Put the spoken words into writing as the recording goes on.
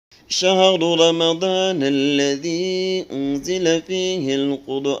شهر رمضان الذي أنزل فيه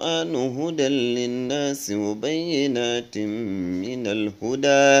القرآن هدى للناس وبينات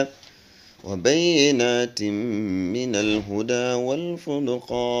من الهدى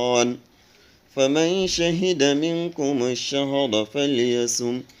والفرقان فمن شهد منكم الشهر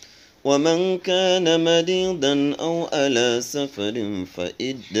فليصم ومن كان مريضا أو على سفر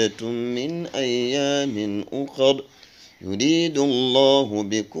فعدة من أيام أخر يريد الله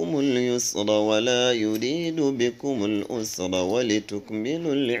بكم اليسر ولا يريد بكم الأسر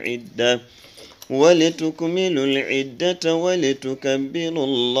ولتكملوا العدة ولتكبروا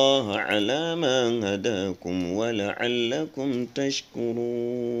الله على ما هداكم ولعلكم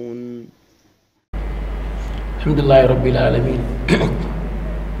تشكرون. الحمد لله رب العالمين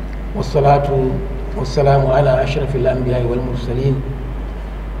والصلاة والسلام على أشرف الأنبياء والمرسلين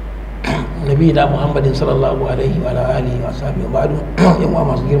نبينا محمد صلى الله عليه وعلى آله وصحبه وبعد. يوم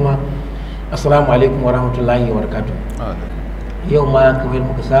masu girma assalamu alaikum warahmatullahi wabarakatuh. Yau ma kamar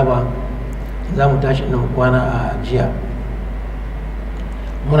muka saba za mu tashi inda muka kwana a jiya.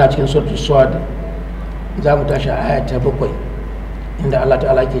 Muna cikin suratul Swad, za mu tashi a aya ta 7 inda Allah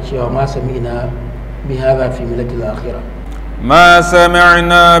ta'ala ke cewa ma sami'na bihadha fi millatil akhirah. ما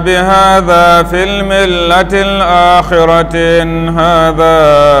سمعنا بهذا في الملة الآخرة إن هذا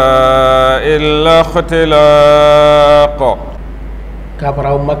إلا اختلاق.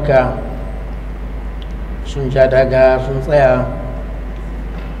 كافرون مكة sun ja daga sun tsaya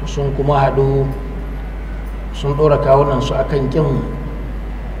sun kuma haɗu sun ɗora kawunansu a kan ƙin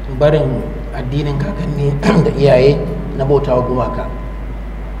barin addinin kakanni da iyaye na bautawa gumaka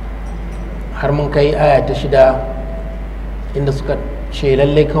har mun kai aya ta 6 inda suka ce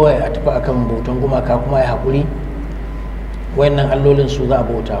lallai kawai a tafi akan bautan gumaka kuma ya haƙuri wayannan allolin su za a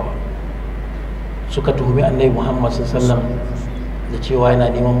bautawa. Suka tuhumi annabi Muhammad sallallahu da cewa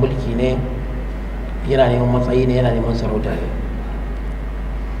yana neman mulki ne, yana neman matsayi ne, yana neman sarauta ne.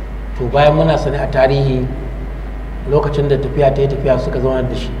 To bayan muna sani a tarihi lokacin da tafiya ta yi tafiya suka zauna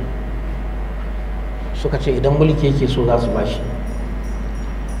da shi suka ce idan mulki yake so za su bashi,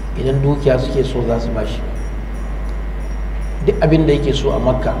 idan dukiya suke so za su bashi, duk abin da yake so a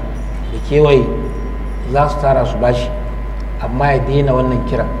makka da kewaye za su tara su bashi, amma ya daina wannan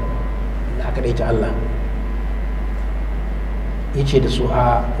kiran da aka ɗaita Allah. Ya ce da su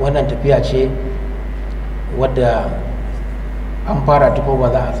a wannan tafiya ce wadda an fara ta ko ba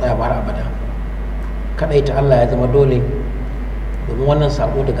za a tsaya ba har abada. Kaɗaita Allah ya zama dole domin wannan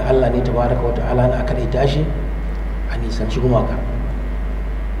sako daga Allah ne tabaraka wa ta'ala na aka ɗaita shi a nisanci gumaka.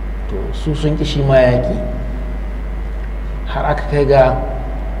 To su sun ƙi shi ma yaƙi har aka kai ga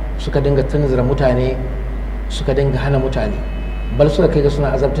suka dinga tunzura mutane, suka dinga hana mutane, bal suka kai ga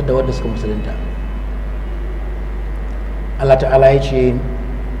suna azabtar da wadda suka musulunta. Allah ta'ala ya ce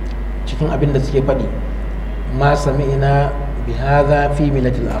cikin abin da suke faɗi ma sami'na bi hadha fi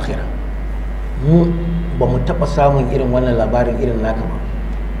millatil akhirah, mu ba mu taɓa samun irin wannan labarin irin naka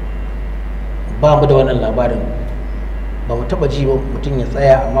ba mu da wannan labarin, ba mu taɓa ji ba mutum ya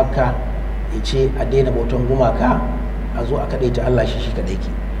tsaya a makka ya ce a daina bautan gumaka a zo a kaɗai ta Allah shi kaɗai ke.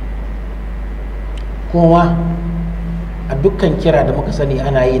 Kuma a dukkan kira da muka sani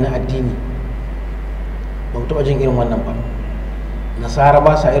ana yi na addini ba mu taɓa jin irin wannan ba. Nasara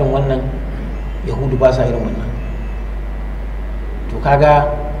ba sa irin wannan, yahudu ba sa irin wannan. To kaga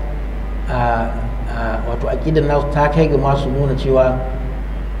wato aƙidar nasu ta kai ga masu nuna cewa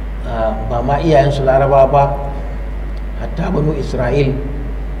ba ma iyayensu laraba ba, hatta banu Isra'il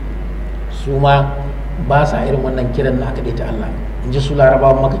su ma ba sa irin wannan kiran na aka ta Allah, in ji su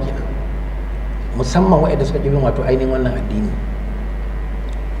larabawan maka kenan, musamman waɗanda suka bin wato ainihin wannan addini.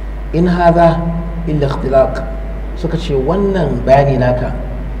 In haza illa ikhtilaq, suka ce wannan bayani naka,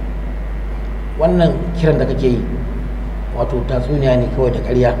 wannan kiran da kake yi wato tatsuniya ne kawai da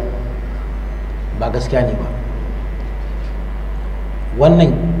ƙarya, ba gaskiya ne ba.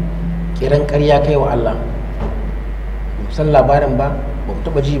 Wannan kiran ƙarya kai wa Allah, ba san labarin ba, ba mu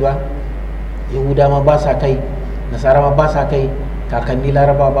taɓa ji ba. Yahuda ma ba sa kai, Nasara ma ba sa kai, kakanni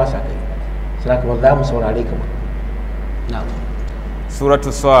Laraba ba sa kai, saboda ba za mu saurare ka ba. Na'am. Surah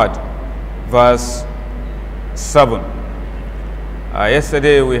As-Sad, verse 7.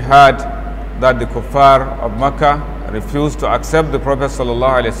 Yesterday we heard that the kuffar of Makkah refused to accept the Prophet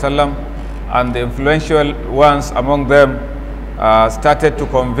ﷺ, and the influential ones among them started to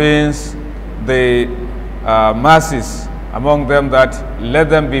convince the masses among them that let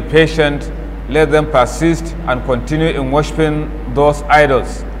them be patient, let them persist and continue in worshiping those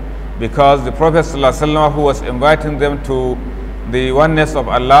idols, because the Prophet ﷺ, who was inviting them to the oneness of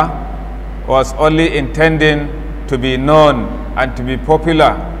Allah, was only intending to be known and to be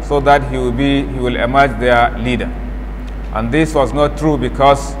popular, so that he will emerge their leader. And this was not true,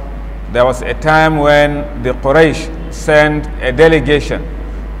 because there was a time when the Quraysh sent a delegation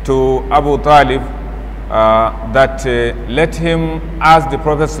to Abu Talib that let him ask the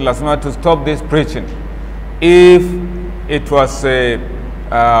Prophet ﷺ to stop this preaching. If it was a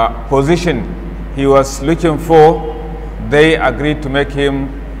position he was looking for, they agreed to make him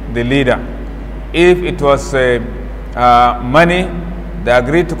the leader. If it was money, they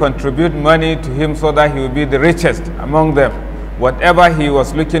agreed to contribute money to him so that he would be the richest among them. Whatever he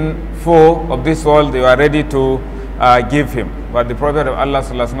was looking for of this world, they were ready to give him. But the Prophet of Allah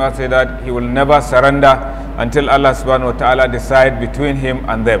ﷺ said that he will never surrender until Allah subhanahu wa ta'ala decide between him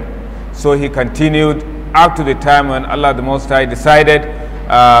and them. So he continued up to the time when Allah the Most High decided,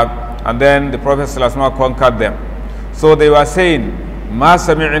 and then the Prophet ﷺ conquered them. So they were saying, "Ma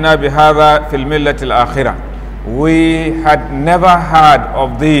sami'na bihadha fil millati al-akhirah." We had never heard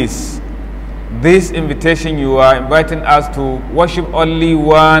of this invitation. You are inviting us to worship only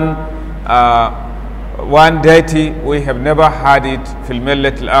one deity. We have never heard it fil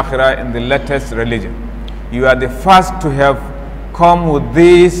millati al-akhirah, in the latest religion. You are the first to have come with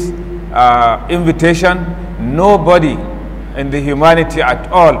this invitation. Nobody in the humanity at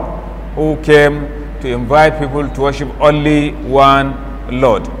all who came to invite people to worship only one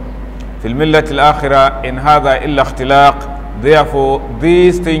Lord. Fil millati al-akhirah in hadha illa ikhtilaq. Therefore,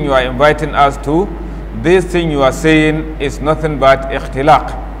 this thing you are inviting us to, this thing you are saying, is nothing but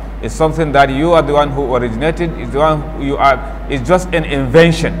ikhtilaq. It's something that you are the one who originated. It's the one who you are. It's just an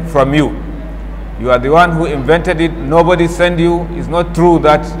invention from you. You are the one who invented it. Nobody sent you. It's not true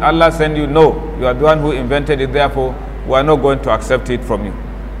that Allah sent you. No, you are the one who invented it. Therefore, we are not going to accept it from you.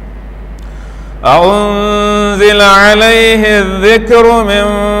 أنزل عليه الذكر من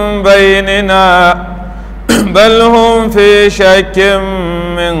بيننا بل هم في شك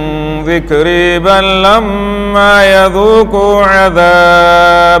من ذكري بل لما يذوقوا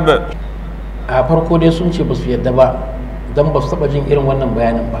عذاب. A farko dai sun ce ba su yadda ba, don ba su taɓa jin irin wannan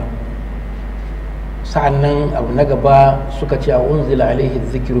bayanin ba. Sa'annan abu na gaba suka ce a unzila alaihi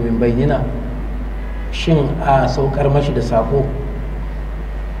zikiru min bainina, shin a saukar mashi da sako,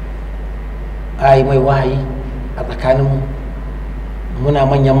 a yi mai wahayi a tsakaninmu, muna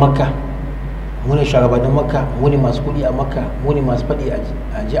manyan Makka, mu ne shugabannin Makka, mu ne masu kuɗi a Makka, mu ne masu faɗi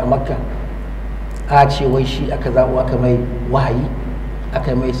a ji a Makka, a ce wai shi aka zaɓo aka mai wahayi,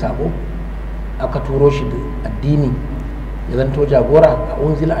 aka mai sako, aka turo shi da addini ya zanto jagora. A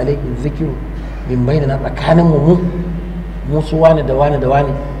unzila alaihi zikiru min bainana, tsakaninmu mu su wane da wane da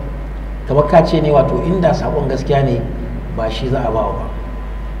wane. Kamar ka ce ne wato inda sakon gaskiya ne ba shi za a bawa ba,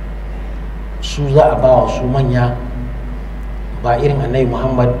 su za a bawa, su manya, ba irin annabi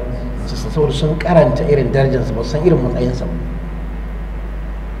Muhammad, saboda sun karanta irin darajarsa, ba san irin matsayinsa ba.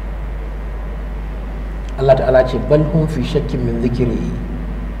 Allah ta'ala ce bal hum fi shakkin min zikri,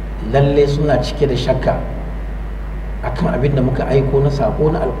 lalle suna cike da shakka akan abin da muka aiko na sako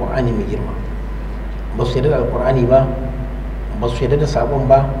na alkur'ani mai girma. Ba su yarda da alkur'ani ba, ba su yarda da sakon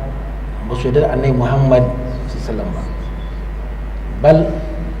ba, ba su yarda da annabi Muhammad sallallahu ba. Bal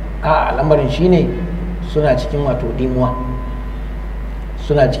a al'amarin shine suna cikin wato dimuwa,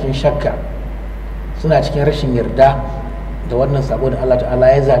 suna cikin shakka, suna cikin rashin yarda da wannan sako da Allah ta'ala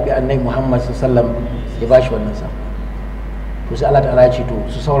ya zaɓi annabi Muhammad sallallahu ya ba shi wannan sako. To sai Allah ta'ala ya ce to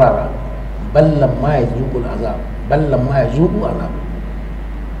su saurara, ballan ma ya zuƙul azab, ballan ma ya zuƙu azab.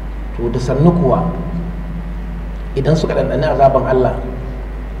 To da sannu kuwa idan suka ɗanɗani azaban Allah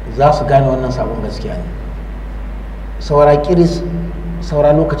za su gane wannan sabon gaskiya ne. Saura kiris,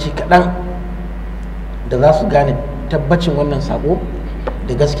 saura lokaci kaɗan da za su gane tabbacin wannan sako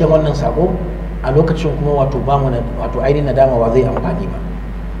da gaskiyar wannan sako. A lokacin kuma wato ba mu wato ainihin nadama ba zai amfani ba.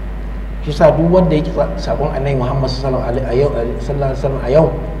 Shi sa duk wanda yake sakon annabi Muhammad sallallahu alaihi wasallam a yau,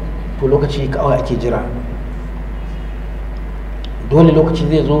 to lokaci kawai ake jira. Dole lokaci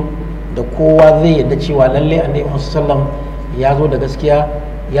zai zo da kowa zai yadda cewa lalle annabi Muhammad sallallahu ya zo da gaskiya,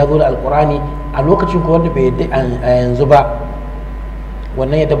 ya zo da alkurani. A lokacin ko wanda bai yadda a yanzu ba,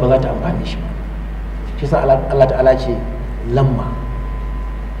 wannan yadda ba za ta amfani shi ba. Shi sa Allah ta'ala ce lamma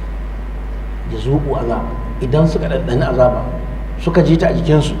ya zuƙu azab, idan suka ɗanɗani azaba suka ji ta a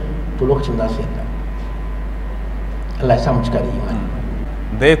jikinsu, to lokacin za su yadda. Allah ya sa mu cika da imani.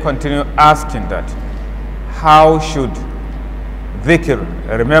 They continue asking that, how should dhikr,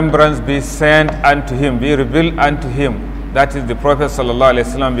 remembrance, be sent unto him, be revealed unto him, that is the Prophet sallallahu alaihi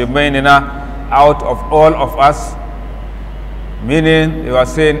wasallam, be mainina out of all of us? Meaning, they were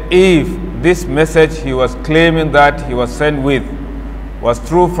saying, if this message he was claiming that he was sent with was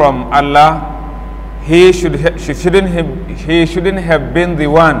true from Allah, he shouldn't have been the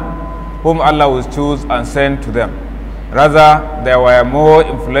one whom Allah will choose and send to them. Rather, there were more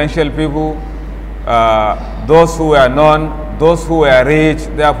influential people, those who were known, those who were rich.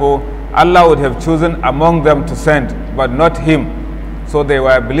 Therefore, Allah would have chosen among them to send, but not him. So they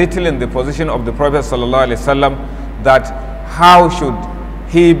were belittling the position of the Prophet ﷺ, that how should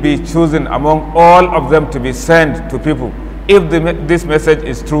he be chosen among all of them to be sent to people? If this message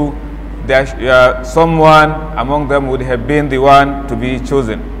is true, someone among them would have been the one to be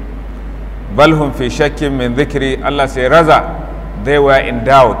chosen. Balhum fi shakkim min dhikri. Allah says, rather they were in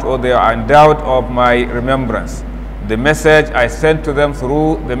doubt, or they are in doubt of my remembrance. The message I sent to them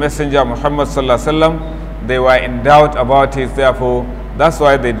through the messenger Muhammad sallallahu alaihi wasallam, they were in doubt about it. Therefore, that's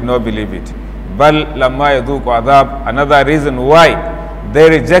why they did not believe it. Bal lamma yadhuqu adhab. Another reason why they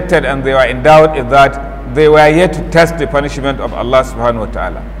rejected and they were in doubt is that they were yet to test the punishment of Allah subhanahu wa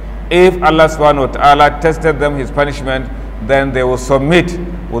ta'ala. If Allah subhanahu wa ta'ala tested them his punishment, then they will submit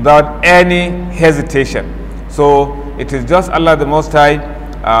without any hesitation. So it is just Allah the Most High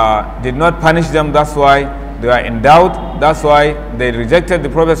did not punish them. That's why they were in doubt. That's why they rejected the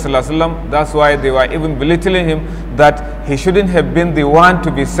Prophet ﷺ. That's why they were even belittling him, that he shouldn't have been the one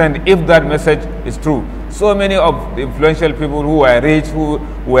to be sent if that message is true. So many of the influential people who were rich, who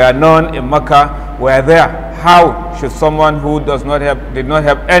were known in Mecca, were there. How should someone who did not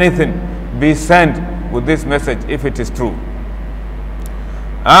have anything be sent with this message if it is true?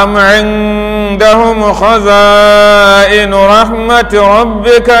 أم عندهم خزائن رحمة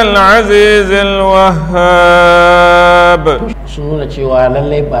ربك العزيز الوهاب. sun nuna cewa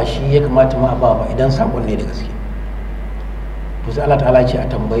lallai ba shi ya kamata ma ba idan sakon ne da gaske. To sai Allah ta'ala ce a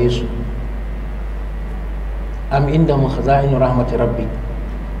tambaye su, am indahum khaza'in rahmati rabbi.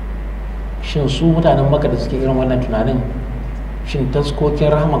 Shin su mutanen Makka da suke irin wannan tunanin, shin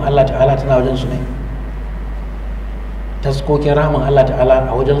taskokin rahman Allah ta'ala tana wajen su ne? Taskokin rahman Allah ta'ala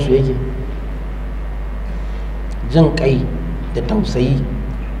a wajen su yake? Jin kai da tausayi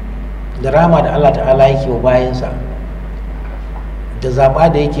da rahama da Allah ta'ala yake wa bayansa, da zaɓa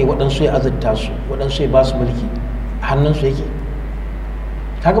da yake waɗansu ya azurta su, waɗansu ya ba su mulki, a hannunsu yake?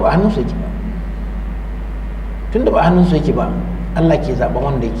 Kaga ba a hannunsu yake ba. Tun da ba a hannunsu yake ba, Allah ke zaɓen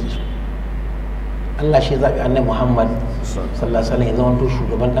wanda yake so. Allah shi zaɓi annabi Muhammad sallallahu alaihi wasallam ya zama to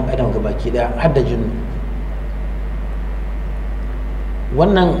shugaban ɗan adam gabaki ɗaya har da jinnu.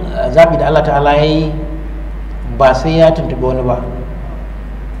 Wannan zaɓi da Allah ta'ala ya yi ba sai ya tuntuɓi wani ba,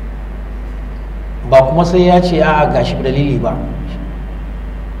 ba kuma sai ya ce a'a gashi dalili ba.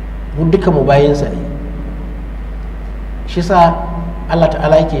 Mu duka mu bayansa ne. Shi sa Allah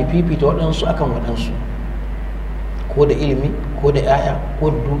ta'ala yake fifita waɗansu akan waɗansu, ko da ilimi, ko da 'ya'ya, ko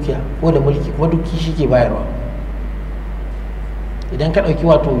da dukiya, ko da mulki, kuma duk shi ke bayarwa. Idan ka ɗauki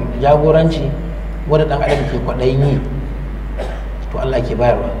wato jagoranci wanda ɗan adam ke kwaɗayin yi, to Allah ke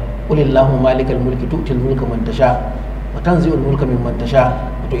bayarwa. Qulillahu malikal mulki tu'til mulka man tasha wa tanzi'ul mulka mimman tasha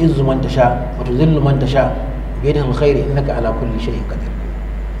wa tu'izzu man tasha wa tuzillu man tasha bi yadikal khair innaka ala kulli shay'in qadir.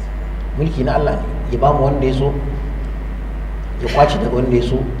 Mulki na Allah ne, ya ba mu wanda ya so, ya kwaci daga wanda ya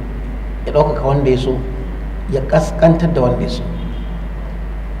so, ya ɗaukaka wanda ya so, ya kaskantar da wanda ya so.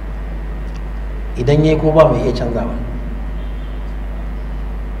 Idan ya yi ko ba mai iya canza ba.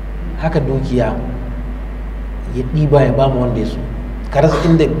 Haka dukiya ya ɗiba ya ba mu wanda ya so, ka rasa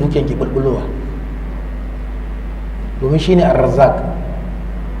inda dukiyan ke bulbulowa, domin shi ne ar-razzaq,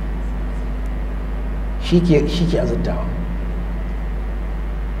 shi ke azurtawa,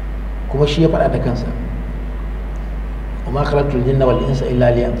 kuma shi ya faɗa da kansa, wa ma khalaqtul jinna wal insa illa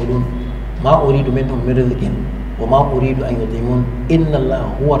liya'budun ma uridu minhum min rizqin wa ma uridu an yut'imun inna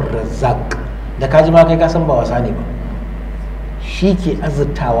Allaha huwa ar-razzaq. Da ka ji ma kai ka san ba wasa ne ba, shi ke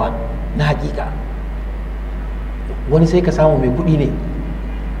azurtawa na hakika. Wani sai ka samu mai kuɗi ne,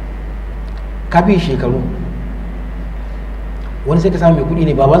 ka fi shekaru. Wani sai ka samu mai kuɗi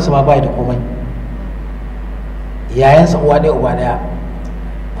ne, babansa ma baya da komai, yayansa uwa ɗaya uba ɗaya,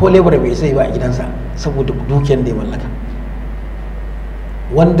 ko lebura bai sai ba a gidansa saboda dukiyar da ya mallaka.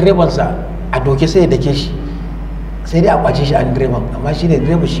 Wani direbansa a doke sai ya dake shi, sai dai a kwace shi an direban, amma shi ne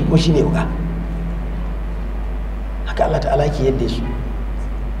direban, shi ko shi ne wuka. Haka Allah ta'ala ke yadda su,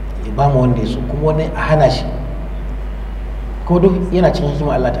 ya ba mu wanda ya so, kuma wani a hana shi, ko duk yana cikin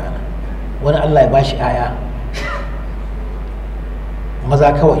hikima Allah ta'ala. Wani Allah ya ba shi 'ya'ya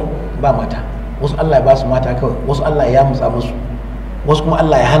maza kawai ba mata, wasu Allah ya ba su mata kawai, wasu Allah ya mutsa musu, wasu kuma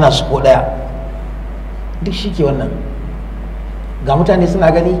Allah ya hana su ko ɗaya. Duk shi ke wannan. Ga mutane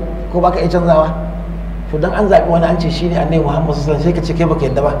suna gani ko baka iya canzawa. To dan an zaɓi wani an ce shi ne annabi Muhammad sallallahu alaihi wasallam, sai ka ce kai baka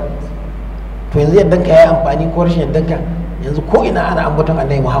yadda ba. To yanzu yaddanka ya yi amfani ko rashin yaddanka, yanzu ko ina ana ambaton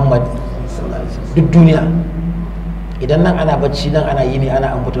annabi Muhammad duk duniya. Idan nan ana bacci nan ana yini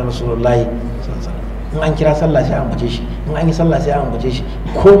ana ambaton rasulullahi sallallahu alaihi wasallam, in an kira sallah sai an ambace shi, in an yi sallah sai an ambace shi,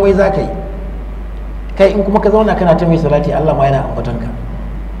 komai za ka yi. Kai in kuma ka zauna kana ta mai salati Allah ma yana ambaton ka.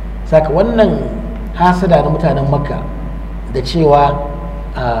 Saka wannan hasada na mutanen Makka da cewa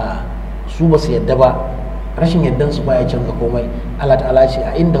su ba su yadda ba, rashin yaddan su baya canza komai. Allah ta'ala ce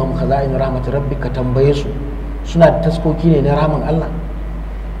a inda hum khaza'in rahmat rabbika, tambaye su suna da taskoki ne na rahman Allah.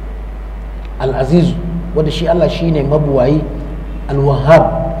 Al-Aziz, wanda shi Allah shine mabuwayi,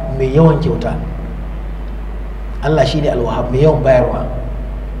 Al-Wahhab mai yawan kyauta. Allah shine Al-Wahhab mai yawan bayarwa,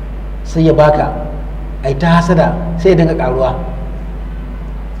 sai ya baka ai ta hasada sai ya dinga karuwa.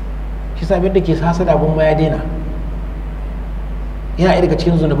 Shi sabin da ke hasada gun ma ya daina. Yana daga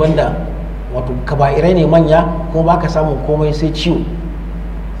cikin zunuban da wato kaba'irai ne manya, kuma baka samun komai sai ciwo.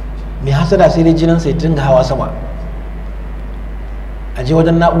 Mai hasada sai dai jinin sai dinga hawa sama, a je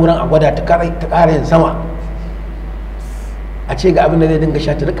wajen na'uran a gwada ta ƙara yin sama, a ce ga abin da zai dinga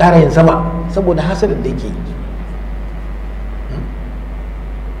sha ta ƙara yin sama saboda hasadar da yake.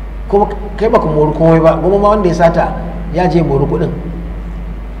 Kuma kai baka mori komai ba, kuma ma wanda ya sata ya je mori kuɗin,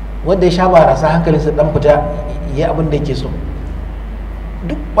 wanda ya sha barasa hankalinsa dan fita ya abin da yake so.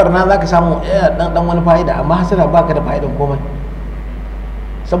 Duk barna za ka samu dan wani fa'ida, amma hasada baka da fa'idan komai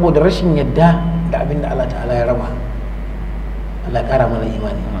saboda rashin yadda da abin da Allah ta'ala ya raba. Allah kara mana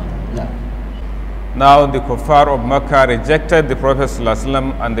imani. Now the kuffar of Makkah rejected the Prophet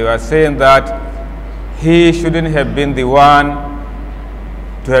ﷺ, and they were saying that he shouldn't have been the one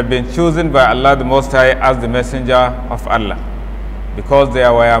to have been chosen by Allah the Most High as the messenger of Allah, because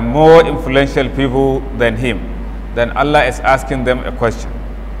there were more influential people than him. Then Allah is asking them a question: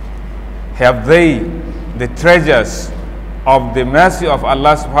 have they the treasures of the mercy of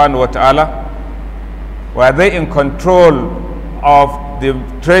Allah subhanahu wa ta'ala? Were they in control of the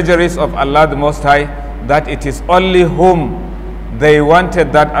treasuries of Allah the Most High, that it is only whom they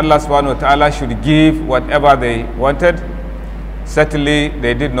wanted that Allah subhanahu wa ta'ala should give whatever they wanted? Certainly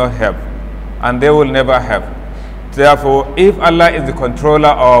they did not have, and they will never have. Therefore, if Allah is the controller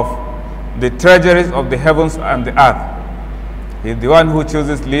of the treasuries of the heavens and the earth, He is the one who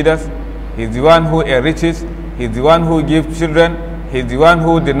chooses leaders, He is the one who enriches, He is the one who gives children, He is the one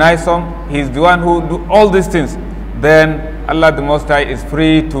who denies some, He is the one who do all these things, then Allah the Most High is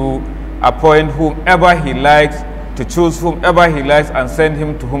free to appoint whomever He likes, to choose whomever He likes, and send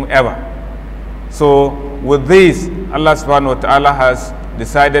him to whomever. So with this, Allah subhanahu wa ta'ala has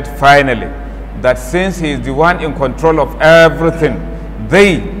decided finally that since He is the one in control of everything,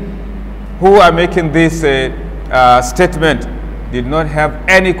 they who are making this statement did not have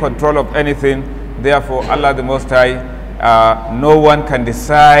any control of anything. Therefore, Allah the Most High, no one can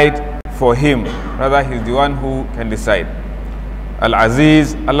decide for him. Rather, He is the one who can decide.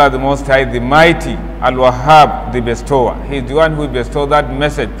 Al-Aziz, Allah the Most High, the Mighty, Al-Wahhab, the Bestower. He is the one who bestowed that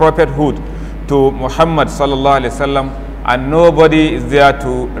message, prophethood, to Muhammad sallallahu alaihi wasallam, and nobody is there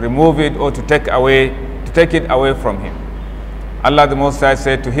to remove it or to take it away from him. Allah the Most High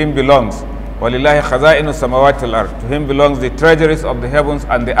said, to Him belongs وَلِلَّهِ خَزَائِنُ السَّمَاوَاتِ وَالْأَرْضِ, to Him belongs the treasuries of the heavens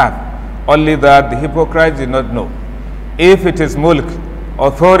and the earth. Only that the hypocrites did not know. If it is mulk,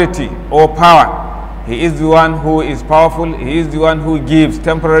 authority or power, He is the one who is powerful. He is the one who gives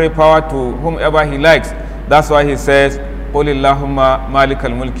temporary power to whomever He likes. That's why He says, قُلِ اللَّهُمَّ مَالِكَ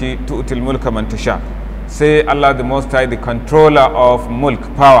الْمُلْكِ تُؤْتِ الْمُلْكَ مَنْ تَشَاءُ. Say, Allah the Most High, the controller of mulk,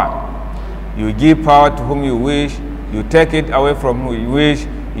 power. You give power to whom you wish, you take it away from whom you wish,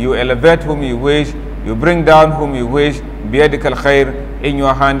 you elevate whom you wish, you bring down whom you wish. بِيَدِكَ الْخَيْرِ, in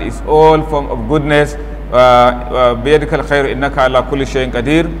your hand is all form of goodness. بِيَدِكَ الْخَيْرِ إِنَّكَ عَلَى كُلِّ شَيْءٍ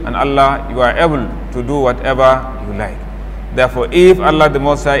قَدِيرٌ, and Allah, you are able to do whatever you like. Therefore, if Allah the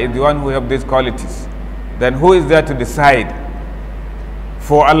Most High is the one who has these qualities, then who is there to decide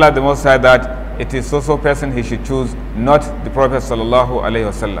for Allah the Most High that it is so person He should choose, not the Prophet sallallahu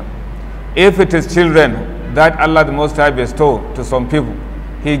alaihi wasallam? If it is children that Allah the Most High bestow to some people,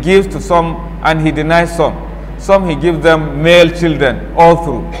 He gives to some and He denies some. Some He gives them male children all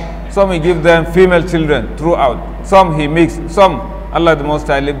through. Some He gives them female children throughout. Some He mixed. Some Allah the Most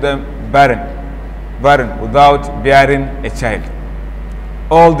High leave them barren without bearing a child.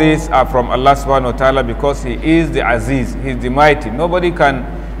 All these are from Allah subhanahu wa ta'ala, because He is the Aziz, He is the Mighty. Nobody can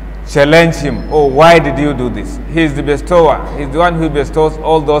challenge Him, oh, why did you do this? He is the bestower. He is the one who bestows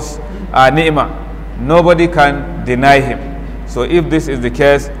all those ni'mah. Nobody can deny Him. So if this is the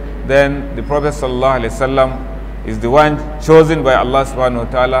case, then the Prophet sallallahu alaihi wasallam is the one chosen by Allah subhanahu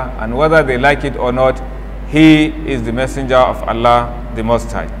wa ta'ala, and whether they like it or not, he is the messenger of Allah the Most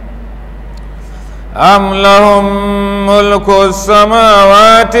High. أَمْ لَهُمْ ملك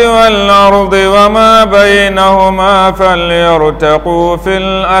السماوات والأرض وما بينهما فليرتقوا في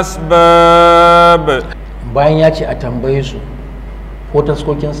الأسباب. bayan ya ce a tambaye su ko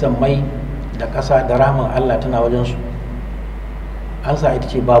taskokin sammai da ƙasa da rahman Allah tana wajen su, an sa ita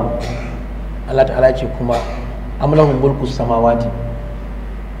ce babu. Allah ta'ala ce kuma amlahum mulku samawati,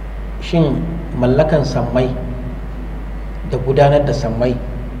 shin mallakan sammai da gudanar da sammai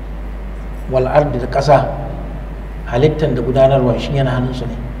wal ardi da ƙasa, halittan da gudanarwa shin yana hannunsu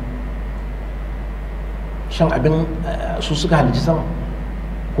ne? shin abin su suka halicci sama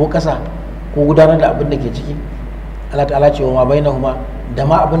ko ƙasa ko gudanar da abin da ke ciki? Allah ta'ala ce wa ma bainahuma, da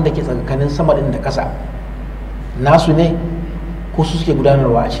ma abin da ke tsakanin sama din da ƙasa nasu ne ko su suke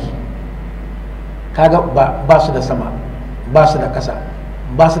gudanarwa a ciki? kaga ba su da sama, ba su da ƙasa,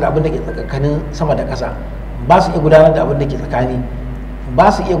 ba su da abin da ke tsakanin sama da ƙasa, ba su iya gudanar da abin da ke tsakani,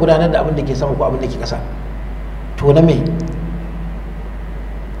 ba su iya gudanar da abin da ke sama ko abin da ke ƙasa. To na me,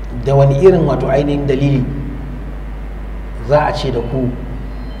 da wani irin wato ainihin dalili za a ce da ku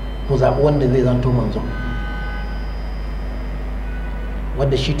zaɓi wanda zai zanto manzo,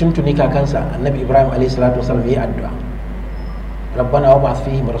 wadda shi tuntuni kakansa annabi Ibrahim a.s. ya yi addu'a, rabbana wa ba'ath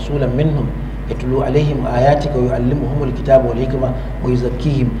fihim rasulan minhum yatlu alaihim ayatika wa yu'allimuhumul kitaba wal hikma wa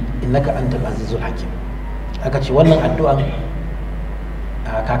yuzakkihim innaka antal azizul hakim. Aka ce wannan addu'an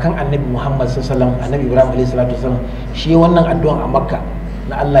kakan annabi Muhammad sallallahu alaihi wasallam, annabi Ibrahim alaihi salatu wasallam, shi wannan addu'an a Makka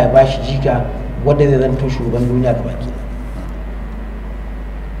na Allah ya bashi jika wanda zai zanto shugaban duniya gaba ki,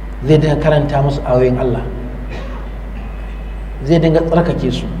 zai dinga karanta musu ayoyin Allah, zai dinga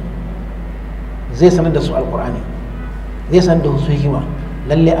tsarkake su, zai sanar da su alqur'ani, zai sanar da su hikima.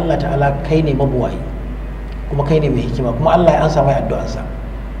 Lalle Allah ta'ala kai ne mabuwayi kuma kai ne mai hikima, kuma Allah ya ansa mai addu'ansa,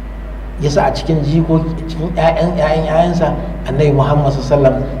 yasa a cikin cikin ƴaƴansa annabi Muhammad sallallahu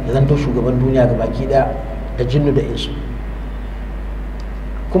alaihi wasallam ya zanto shugaban duniya ga baki da jinnu da insu.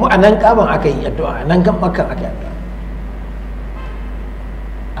 Kuma a nan kaban aka yi addu'a, a nan kan Makka aka yi addu'a,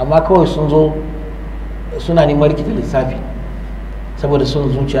 amma kawai sun zo suna neman rikita lissafi saboda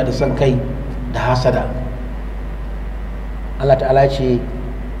son zuciya da son kai da hasada. Allah ta'ala ce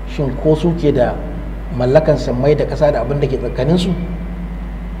shin ko suke da mallakan sammai da ƙasa da abin da ke tsakaninsu?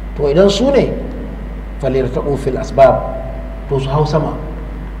 To idan su ne falirtaqu fil asbab, to su hau sama,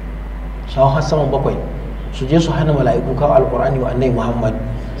 su hau har saman bakwai, su je su hana mala'iku kawo alqur'ani wa annabi Muhammad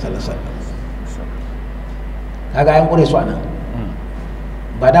sallallahu alaihi wasallam. Kaga an kure su anan,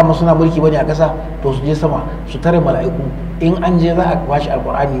 ba da suna mulki bane a ƙasa, to su je sama su tare mala'iku, in an je za a kwashi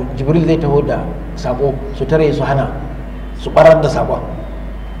alqur'ani Jibril zai taho da sako, su tare su hana, su barar da sakon.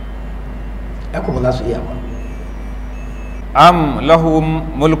 Ya kuma za su iya ba. Am lahum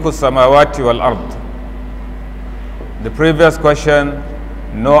mulku samawati wal ard. The previous question,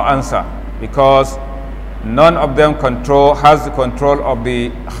 no answer, because none of them has the control of the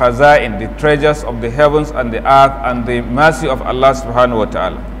khazain, the treasures of the heavens and the earth and the mercy of Allah subhanahu wa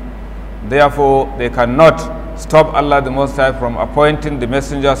ta'ala. Therefore, they cannot stop Allah the Most High from appointing the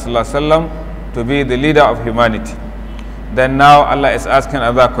Messenger sallallahu alaihi wasallam to be the leader of humanity. Then now Allah is asking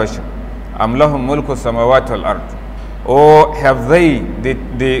another question. Am lahum mulku samawati wal ard. Or have they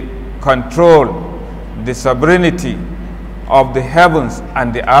the control, the sovereignty of the heavens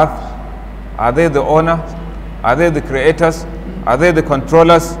and the earth? Are they the owner? Are they the creators? Are they the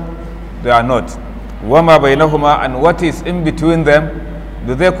controllers? They are not. Wama bainahuma, and what is in between them?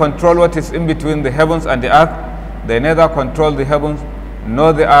 Do they control what is in between the heavens and the earth? They neither control the heavens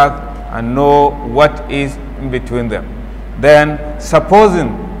nor the earth and know what is in between them. Then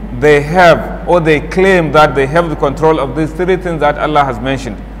supposing they have or they claim that they have the control of these three things that Allah has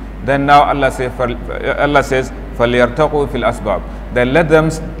mentioned, then now Allah says فَلْيَرْتَقُوا فِي الْأَسْبَابِ. Then let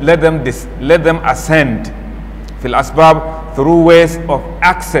them ascend fil asbab, through ways of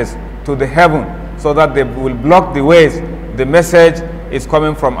access to the heaven, so that they will block the ways. The message is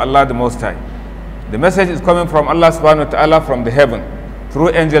coming from Allah the Most High. The message is coming from Allah subhanahu wa ta'ala from the heaven through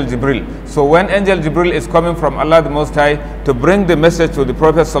Angel Jibril. So when Angel Jibril is coming from Allah the Most High to bring the message to the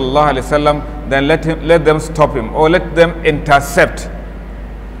Prophet sallallahu alaihi wasallam, then let them stop him, or let them intercept,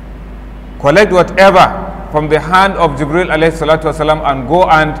 collect whatever from the hand of Jibril alayhi salatu wasalam and go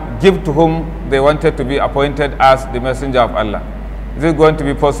and give to whom they wanted to be appointed as the messenger of Allah. Is it going to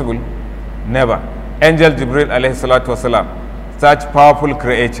be possible? Never. Angel Jibril alayhi salatu wasalam, such powerful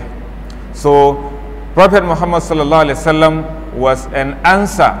creature. So Prophet Muhammad sallallahu alayhi wasallam was an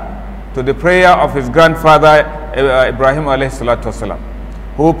answer to the prayer of his grandfather Ibrahim alayhi salatu wasalam,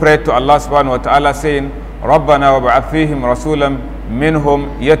 who prayed to Allah subhanahu wa ta'ala saying, Rabbana wa ba'ath fihim rasulam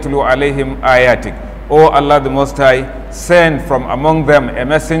minhum yatlu alayhim ayatik. O Allah the Most High, send from among them a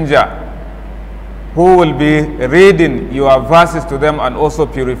messenger who will be reading your verses to them and also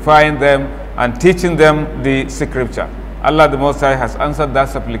purifying them and teaching them the scripture. Allah the Most High has answered that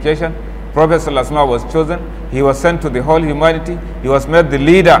supplication. Prophet ﷺ was chosen. He was sent to the whole humanity. He was made the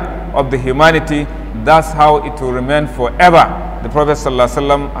leader of the humanity. That's how it will remain forever. The Prophet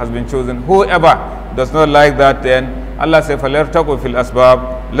ﷺ has been chosen. Whoever does not like that, then Allah says, فَلْيَرْتَقُوا فِي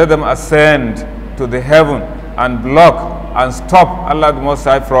الْأَسْبَابِ, let them ascend to the heaven and block and stop Allah the Most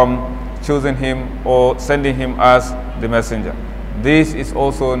High from choosing him or sending him as the messenger. This is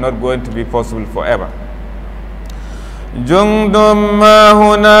also not going to be possible forever. جند ما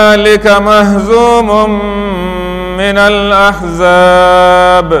هنالك مهزوم من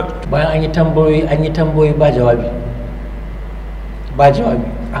الأحزاب. Bayan an yi tambayoyi ba jawabi.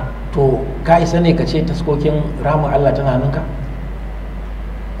 To ka isa ne ka ce taskokin ramin Allah tana hannunka?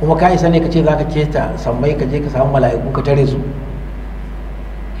 Kuma ka isa ne ka ce za ka keta sammai ka je ka samu mala'iku ka tare su?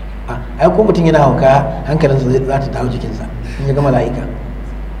 Ai ko mutum yana hauka hankalinsa za ta dawo jikinsa in ya ga mala'ika.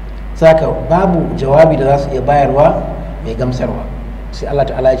 Saka babu jawabi da za su iya bayarwa mai gamsarwa. Sai Allah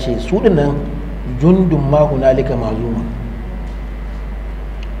ta'ala ce su dinnan jundun ma hunalika mazuma.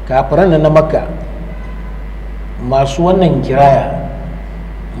 Kafiran nan na Makka masu wannan kiraya,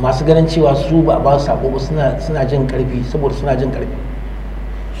 masu ganin cewa su ba ba su sako ba, suna jin karfi, saboda suna jin karfi,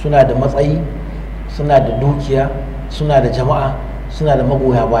 suna da matsayi, suna da dukiya, suna da jama'a, suna da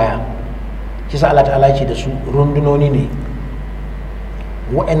magoya baya. Kisa Allah ta'ala ce da su rundunoni ne.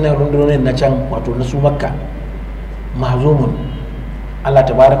 Wa'annan rundunonin na can, wato na su Makka, mahzumun, Allah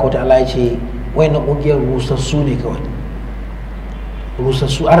tabaraka wa ta'ala ya ce wa'annan ƙungiyar rusassu ne kawai,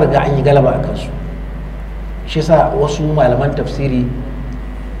 rusassu, an riga an yi galaba a kansu. Shi yasa wasu malaman tafsiri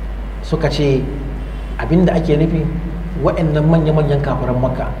suka ce abinda ake nufi wa'annan manya-manyan kafiran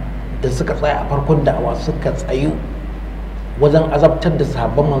Makka da suka tsaya a farkon da'awa, suka tsayu wajen azabtar da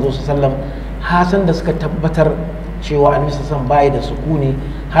sahabban manzo sallam, hasan da suka tabbatar cewa annabi sallam bai da sukuni,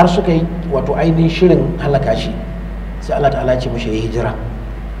 har suka yi wato ainihin shirin halaka shi, sai Allah ta'ala ce mashi ya hijira,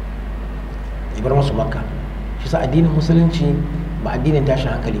 ya bar musu Makka. Shi sa addinin musulunci ba addinin tashin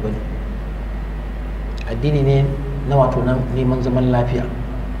hankali ba ne, addini ne na wato neman zaman lafiya.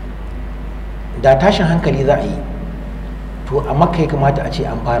 Da tashin hankali za a yi to a Makka ya kamata a ce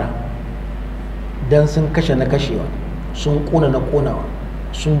an fara, dan sun kashe na kashewa, sun kona na konawa,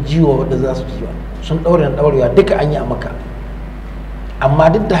 sun jiwa wadda za su jiwa, sun ɗaure na ɗaurewa, duka an yi a Makka. Amma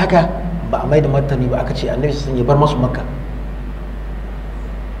duk da haka ba a mai da martani ba, aka ce annabi sun ya bar masu Makka.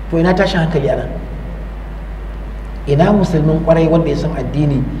 To ina tashin hankali a nan? Ina musulmin kwarai wanda ya san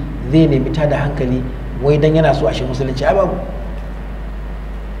addini zai nemi tada hankali wai dan yana so a shi musulunci? Ai babu.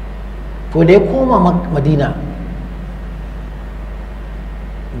 To da ya koma Madina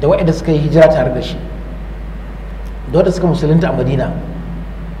da waɗanda suka yi hijira tare da shi, da waɗanda suka musulunta a Madina,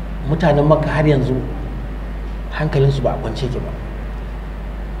 mutanen Makka har yanzu hankalinsu ba a kwance ke ba,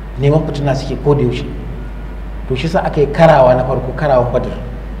 neman fitina suke ko da yaushe. To shi sa aka yi karawa na farko, karawan Badr.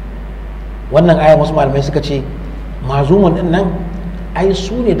 Wannan aya wasu malamai suka ce mazumun din nan ai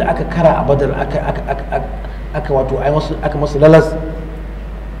su ne da aka kara a Badr, aka wato aka masu lalas,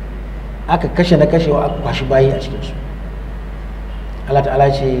 aka kashe na kashewa, aka kwashi bayi a cikinsu. Allah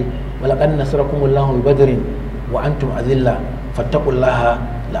ta'ala ce walaqad nasarakumullahu bi badrin wa antum azilla fattaqullaha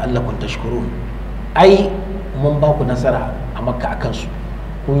la'allakum tashkurun. Ai mun ba ku nasara a Makka akan su,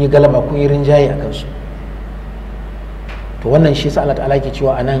 kun yi galaba, kun yi rinjaye akan su. To wannan shi yasa Allah ta'ala ke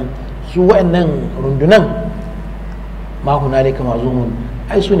cewa anan su wa'annan rundunan ma hunalika mazumun,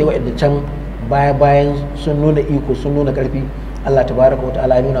 ai su ne wa'anda can bayan sun nuna iko, sun nuna karfi, Allah tabaraka wa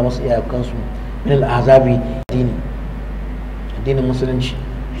ta'ala ya nuna masu iyakansu min al-azabi. Addinin musulunci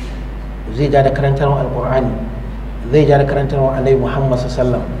zai ja da karantarwar alkur'ani, zai ja da karantarwar annabi Muhammad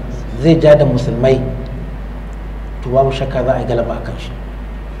sallallahu alaihi wasallam, zai ja da musulmai, to babu shakka za a yi galaba akan shi.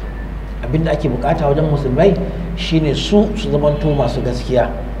 Abinda ake bukata wajen musulmai shine su zamanto masu gaskiya,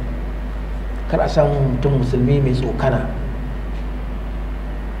 kar a samu mutum musulmi mai tsokana,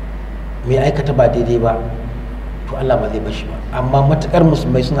 mai aikata ba daidai ba, to Allah ba zai bashi ba. Amma matukar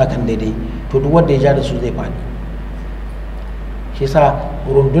musulmai suna kan daidai, to duk wanda ya ja da su zai faɗi. Shi yasa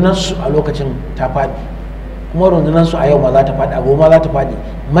rundunarsu a lokacin ta faɗi, kuma rundunarsu a yau ma za ta faɗi, a gobe ma za ta faɗi,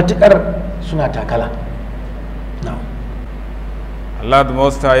 matukar suna takala. Allah the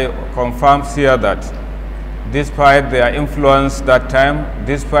Most High confirms here that despite their influence that time,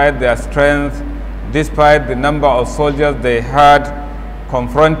 despite their strength, despite the number of soldiers they had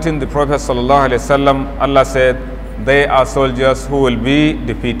confronting the Prophet sallallahu alaihi wasallam, Allah said they are soldiers who will be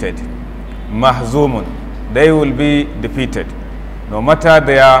defeated. Mahzumun, they will be defeated. No matter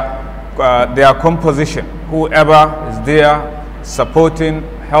their composition, whoever is there supporting,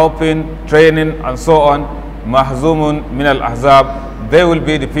 helping, training, and so on. Mahzumun min al-ahzab, they will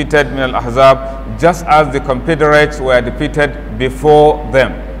be defeated min al-ahzab, just as the confederates were defeated before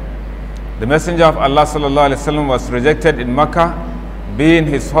them. The Messenger of Allah sallallahu alaihi wasallam was rejected in Mecca, being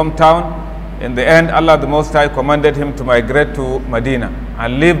his hometown. In the end, Allah the Most High commanded him to migrate to Medina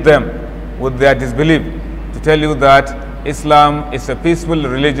and leave them with their disbelief, to tell you that Islam is a peaceful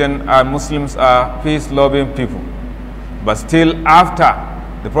religion and Muslims are peace-loving people. But still, after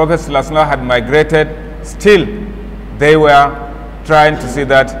the Prophet ﷺ had migrated, still they were trying to see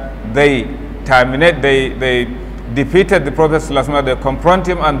that they defeated the Prophet ﷺ, they confront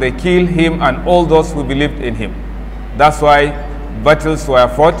him and they kill him and all those who believed in him. That's why battles were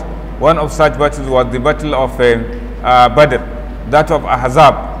fought. One of such battles was the battle of Badr, that of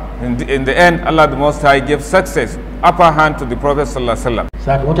Ahzab. In the end, Allah the Most High gave success, upper hand to the Prophet sallallahu alaihi wasallam.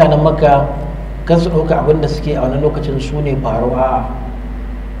 Saka mutanen Makka kan su ɗauka abin da suke a wannan lokacin su ne faruwa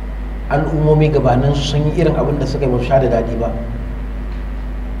al'ummomi gabanin su sun yi irin abin da suka yi ba sha da daɗi ba.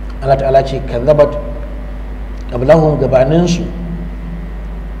 Allah ta'ala ce kazzabat qablahum gabanin su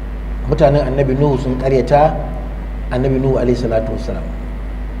mutanen annabi Nuhu sun karyata annabi Nuhu alaihi salatu wassalam.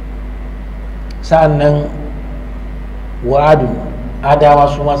 Sa'an nan wa'adun adawa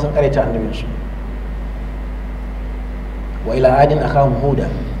su ma sun karyata annabinsu. Wa ila adin akhahum huda,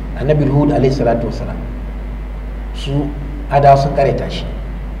 annabi Hud alayhi salatu wasalam, su adawa sun karyata shi,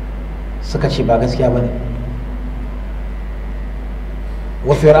 suka ce ba gaskiya bane.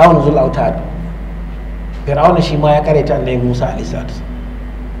 Wa fir'aun zul autad, fir'aun shi ma ya karyata annabi Musa alayhi salatu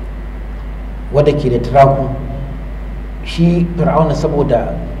wanda ke da turaku. Shi fir'aun saboda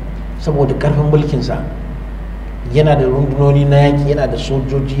karfin mulkinsa yana da rundunoni na yaki, yana da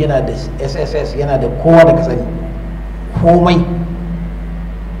sojoji, yana da SSS, yana da kowa da ka sani, komai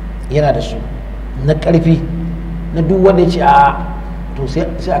yana da su na karfi na duk wanda ya ce a to sai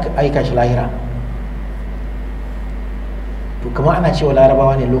aka aika shi lahira. To kamar ana cewa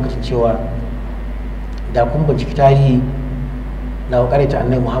larabawa ne lokacin cewa da kun binciki tarihi na ta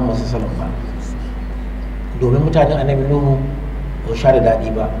annabi Muhammad sallallahu alaihi wasallam ba, domin mutanen annabi Nuhu ba su sha da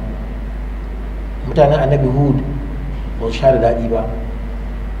daɗi ba, mutanen annabi Hud ba su sha da daɗi ba,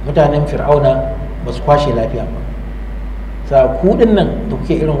 mutanen fir'auna ba su kwashe lafiya ba. Sa kuɗin nan da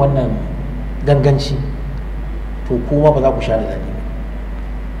kuke irin wannan ganganci to kuma ba za ku sha da daɗi ba.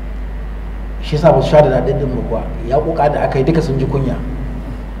 Shi yasa ba su sha da daɗin din ba kuwa, ya kuka da aka yi duka sun ji kunya,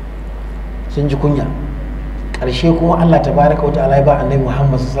 sun ji kunya. Ƙarshe kuma Allah tabaraka wa ta'ala ya ba annabi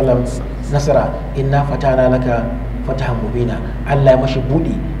Muhammad sallallahu alaihi wasallam nasara, inna fatana laka fatahan mubina. Allah ya mashi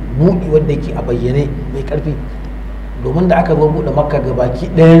buɗi wanda yake a bayyane mai ƙarfi, domin da aka zo buɗe Makka gabaki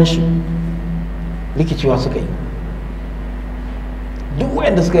ɗayansu rikicewa suka yi. Duk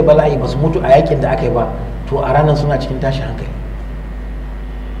waɗanda suka yi bala'i ba su mutu a yakin da aka yi ba, to a ranar suna cikin tashin hankali.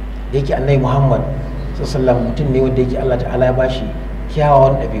 Da yake annabi Muhammad sallallahu alaihi wasallam mutum ne wanda yake Allah ta'ala ya bashi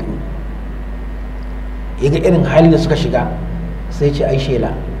kyawawan ɗabi'u, ya ga irin hali da suka shiga sai ce ai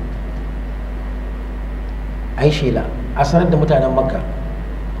shela a sanar da mutanen Makka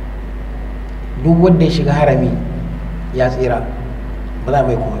duk wanda ya shiga harami ya tsira, ba za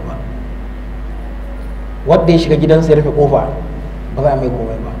mai komai ba. Wanda ya shiga gidansa ya rufe kofa ba za mai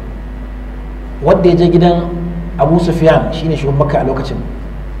komai ba. Wanda ya je gidan Abu Sufyan shine shugaban Makka a lokacin,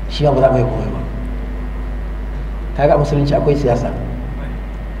 shi ba za mai komai ba. Kaga a musulunci akwai siyasa,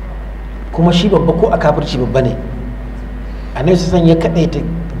 kuma shi babba ko a kafirci babba ne. Annabi san ya kadaita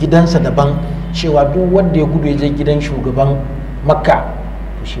gidansa daban, cewa duk wanda ya gudu ya je gidan shugaban Makka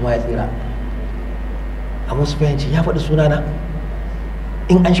to shi ma ya tsira. Abu Sufyan ce ya faɗi sunana,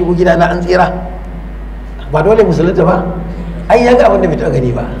 in an shigo gidana an tsira, ba dole musulunta ba, ai ya ga abin da bai taɓa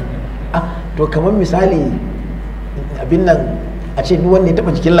gani ba. To kamar misali abin nan a ce duk wanda ya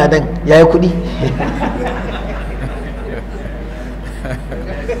taɓa jikin ladan ya yi kuɗi.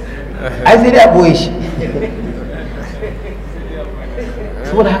 Ai sai dai a ɓoye shi.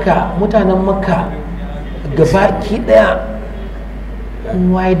 Saboda haka mutanen Makka gabaki ɗaya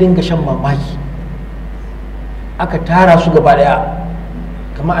kowa ya dinga shan mamaki, aka tara su gaba ɗaya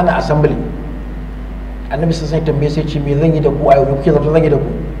kamar ana assembly. Annabi sai tambaye sai ce me zan yi da ku a yau, kuke zato zan yi da ku?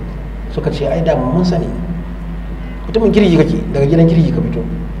 Suka ce ai da mun sani mutumin kirki kake, daga gidan kirki ka fito,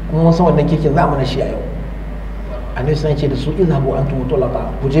 kuma mun san wannan kirkin za mu na shi a yau. Annabi sai ce da su izhabu antum mutlaqa,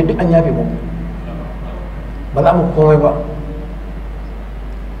 ku je duk an yafe muku, ba za mu komai ba.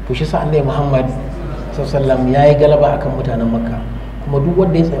 To shi sa Annabi Muhammad sallallahu alaihi wasallam yayi galaba akan mutanen Makka, kuma duk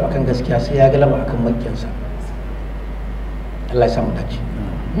wanda ya tsaya akan gaskiya sai ya galaba akan makkiyansa. Allah ya samu dace.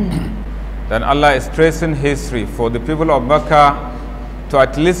 Then Allah is tracing history for the people of Mecca to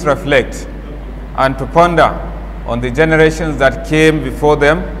at least reflect and to ponder on the generations that came before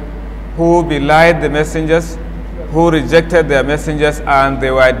them, who belied the messengers, who rejected their messengers, and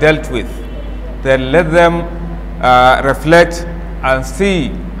they were dealt with. Then let them reflect and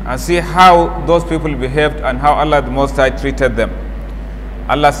see how those people behaved and how Allah the Most High treated them.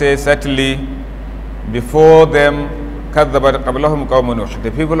 Allah says, certainly before them, كَذَّبَتْ قَبْلَهُمْ قَوْمُ نُوحٍ.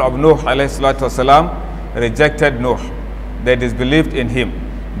 The people of Nuh alayhi salatu wasalam rejected Nuh. They disbelieved in him,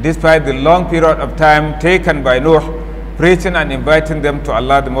 despite the long period of time taken by Nuh preaching and inviting them to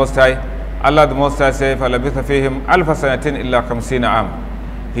Allah the Most High. Allah the Most High says, فَلَبِثَ فِيهِمْ أَلْفَ سَنَةٍ إِلَّا خَمْسِينَ عَامٍ.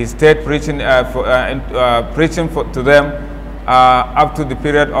 He stayed preaching to them up to the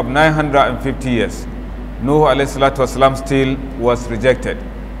period of 950 years. Nuh alayhi salatu wasalam still was rejected.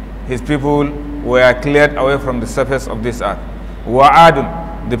 His people were cleared away from the surface of this earth. Wa'adun,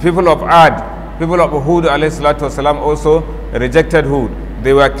 the people of Ad, people of Hud alayhi salatu wasalam also rejected Hud.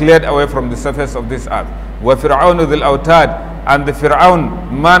 They were cleared away from the surface of this earth. Wa Fir'aun dhil awtad, and the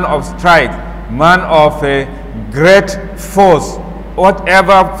Fir'aun, man of strife, man of a great force,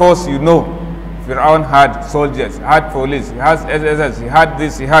 whatever force you know. Fir'aun had soldiers, had police, he has SSS, he had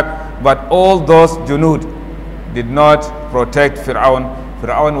this, he had, but all those junud did not protect Fir'aun.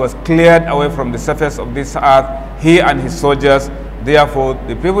 Fir'aun was cleared away from the surface of this earth, he and his soldiers. Therefore,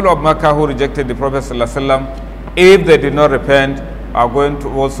 the people of Makkah who rejected the Prophet ﷺ, if they did not repent, were going to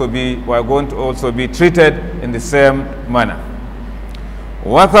also be treated in the same manner.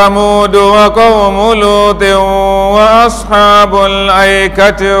 وَثَمُودُ وَقَوْمُ لُوطٍ وَأَصْحَابُ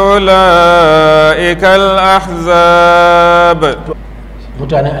الْأَيْكَةِ أُولَٰئِكَ الْأَحْزَابُ.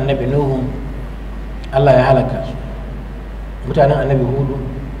 Mutanen annabi Nuhu Allah ya halaka su. Mutanen annabi Hudu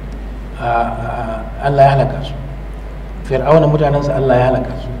Allah ya halaka su. Fir'auna mutanensa Allah ya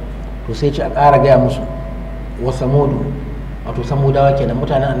halaka su. To sai ce a ƙara gaya musu wa samudu, wato samudawa kenan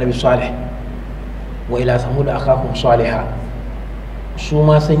mutanen annabi Salih, wa ila samud akhakum salihah, su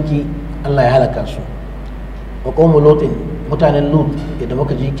ma sun ki Allah ya halaka su. Wa qawmu lutin, mutanen Lut idan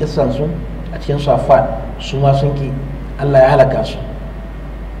muka ji kissan su a cikin Safat, su ma sun ki Allah ya halaka su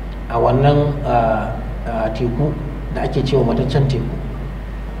a wannan teku da ake cewa mataccen teku,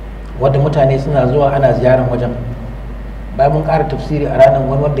 wadda mutane suna zuwa ana ziyaran wajen. Bayan mun ƙara tafsiri a ranar,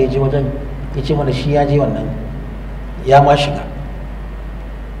 wani wanda ya je wajen ya ce mana shi ya je wannan, ya ma shiga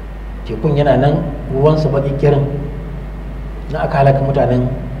tekun, yana nan ruwansa baƙi kirin, na aka halaka mutanen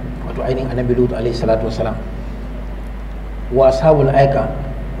wato ainihin annabi Lut alaihi salatu wasalam. Wa ashabul aika,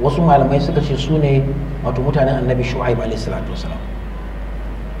 wasu malamai suka ce su ne wato mutanen annabi Shu'aib alaihi salatu wasalam.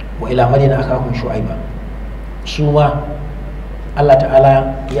 Wa ila madina akahum Shu'aiba, su ma Allah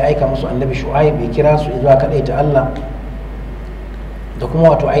ta'ala ya aika musu annabi Shu'aib ya kira su zuwa kadaita Allah da kuma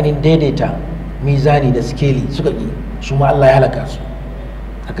wato ainihin daidaita mizani da skeli, suka ki, su ma Allah ya halaka su.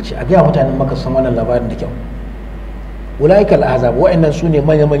 Aka ce a gaya mutanen Makka san wannan labarin da kyau. Ulaika al-ahzab, wa'annan su ne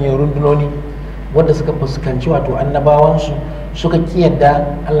manya-manyan rundunoni wadda suka fuskanci wato annabawansu, suka kiyarda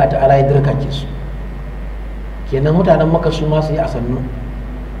Allah ta'ala ya dirkake su. Kenan mutanen Makka su ma su yi a sannu,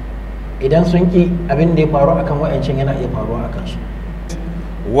 idan sun ki abin da ya faru akan wa'ancin yana iya faruwa akan su.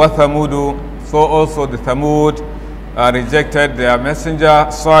 Wa Thamudu, so also the Thamud rejected their messenger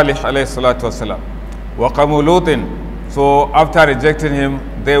Salih alayhi salatu wasalam. Wa qawmu Lutin, so after rejecting him,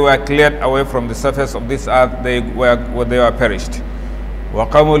 they were cleared away from the surface of this earth. They were perished. Wa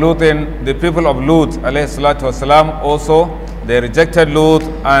qawmu Lutin, the people of Lut alayhi salatu wasalam also, they rejected Lut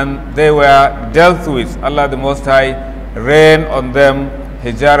and they were dealt with. Allah the Most High rained on them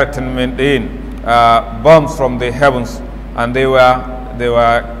hijaratan min din, bombs from the heavens, and they were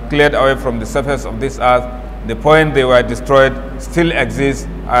cleared away from the surface of this earth. The point they were destroyed still exists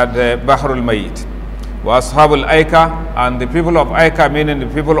at the Bahrul Mayit. Wa ashabul Aika, and the people of Aika, meaning the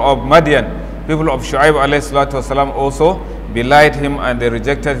people of Madian, people of Shu'aib alayhi salatu wasalam, also belied him and they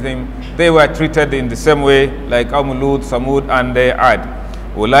rejected him. They were treated in the same way like Lut, Samud, and Ad.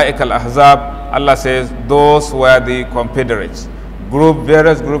 Ulaika al-Ahzab, Allah says those were the confederates,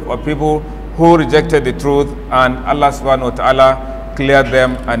 various group of people who rejected the truth, and Allah subhanahu wa ta'ala cleared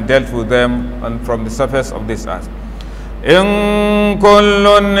them and dealt with them from the surface of this earth. إن كل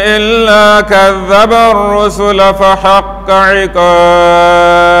إلا كذب الرسل فحق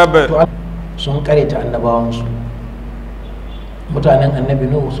عقاب. sun kareta annabawansu. Mutanen annabi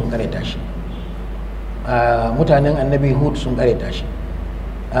Nuhu sun kareta shi, mutanen annabi Hud sun kareta shi,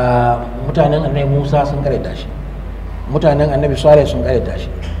 mutanen annabi Musa sun kareta shi, mutanen annabi Salih sun kareta shi,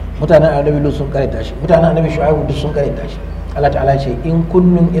 mutanen annabi Lut sun kareta shi, mutanen annabi Shu'aib duk sun kareta shi. Allah ta'ala ce in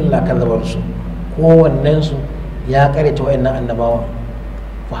kullum illa kadzabar su, kowannen su ya kareta wayannan annabawa,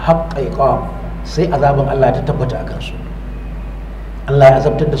 fa haqqa iqab, sai azaban Allah ta tabbata akan su. Allah ya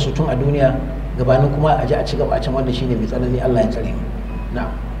azabtar da su tun a duniya, gabanin kuma a ji a ci gaba a can wanda shine mai tsanani. Allah ya tsare mu.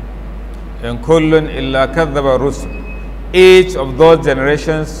 Na'am. In kullun illa kadhaba rusul. Each of those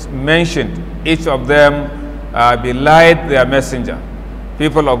generations mentioned, each of them belied their messenger.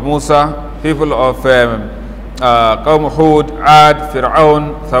 People of Musa, people of Qawm Hud, Ad,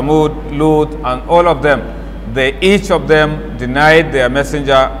 Fir'aun, Thamud, Lut, and all of them, each of them denied their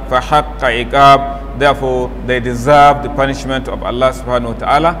messenger. فَحَقَّ إِقَابٍ. Therefore, they deserve the punishment of Allah subhanahu wa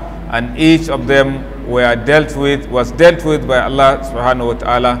ta'ala, and each of them was dealt with by Allah subhanahu wa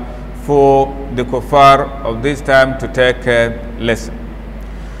ta'ala for the kuffar of this time to take a lesson.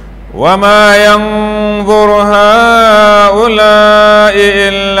 وَمَا يَنظُرُ هَؤُلَاءِ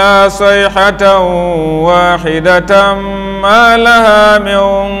إِلَّا صَيْحَةً وَاحِدَةً مَا لَهَا مِنْ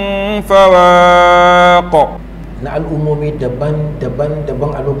فَوَاقٍ. Na al'ummomi daban-daban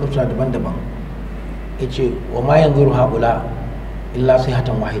a lokuta daban-daban ya ce wa ma yanzu haƙula illa sai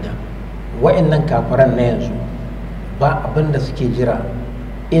hatan wahida. Wa'annan kafiran na yanzu ba abin da suke jira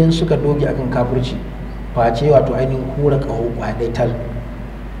in suka doge akan kafirci face wato ainihin hura ƙaho ɗaya tal.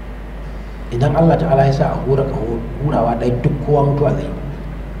 Idan Allah ta'ala ya sa a hura ƙaho hurawa ɗaya duk kowa mutuwa zai,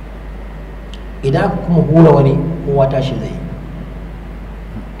 idan aka kuma hura wani kowa tashi zai.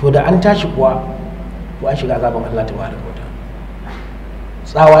 To da an tashi kuwa to an shiga azaban Allah ta baraka wa ta'ala.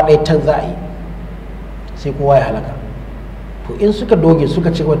 Tsawa ɗaya tal za a yi sai kowa ya halaka. To in suka doge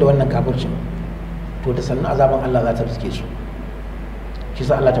suka ci gaba da wannan kafircin to da sannan azaban Allah za ta riske su. Shi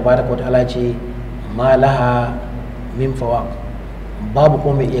sa Allah tabaraka wa ta'ala ce ma laha min fawaq, babu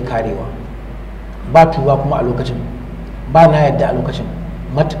kuma mai iya karewa, ba tuba kuma a lokacin, ba na yadda a lokacin.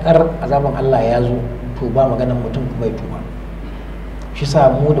 Matukar azaban Allah ya zo to ba maganan mutum kuma ya tuba. Shi sa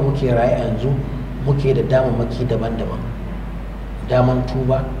mu da muke raye a yanzu muke da damammaki daban-daban, daman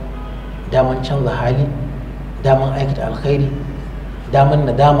tuba, daman canza hali, daman aikata alkhairi, daman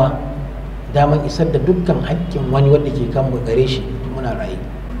nadama, daman isar da dukkan haƙƙin wani wanda ke kan gare shi muna raye.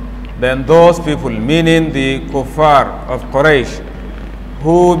 Then those people, meaning the kuffar of Quraysh,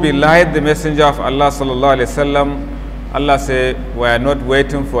 who belied the messenger of Allah sallallahu alaihi wasallam, Allah said, we are not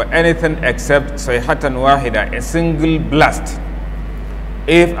waiting for anything except sayhatan wahida, a single blast.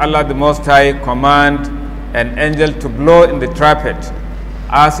 If Allah the Most High command an angel to blow in the trumpet,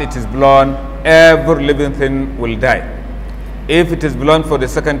 as it is blown, every living thing will die. If it is blown for the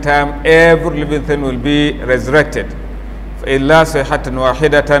second time, every living thing will be resurrected. إِلَّا صَيْحَةً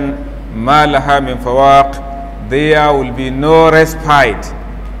وَاحِدَةً مَا لَهَا مِنْ فَوَاقٍ. There will be no respite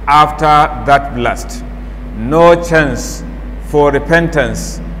after that blast, no chance for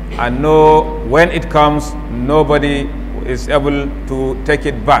repentance, and when it comes, nobody is able to take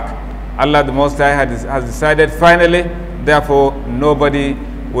it back. Allah the Most High has decided finally, therefore nobody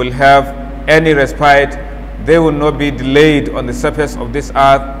will have any respite. They will not be delayed on the surface of this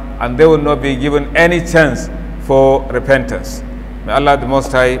earth, and they will not be given any chance for repentance. May Allah the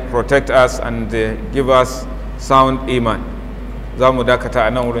Most High protect us and give us sound iman. Za mu dakata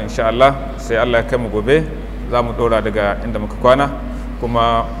a nan wurin insha Allah, sai Allah ya kai mu gobe za mu dora daga inda muka kwana,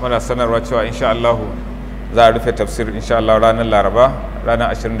 kuma muna sanarwa cewa insha Allah za a rufe tafsir insha Allah ranar Laraba,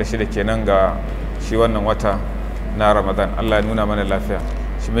 ranar 26 kenan ga shi wannan wata na Ramadan. Allah ya nuna mana lafiya.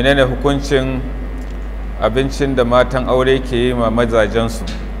 Shi menene hukuncin abincin da matan aure ke yi ma mazajensu?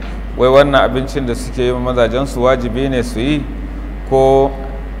 Wai wannan abincin da suke yi ma mazajensu wajibi ne su yi ko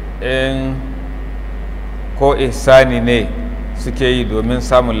ihsani ne suke yi domin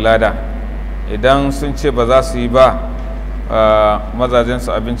samun lada? Idan sun ce ba za su yi ba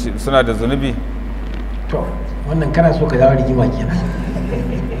mazajensu abinci, suna da zunubi? To wannan kana so ka dawo rigima kenan.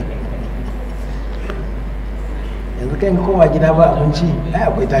 Yanzu kai ka koma gida ba abinci, ai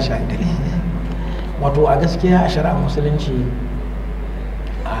akwai tashi hankali. Wato a gaskiya a shari'ar musulunci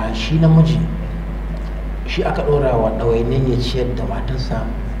shi namiji shi aka ɗora wa ɗawainiyar ya ciyar da matarsa,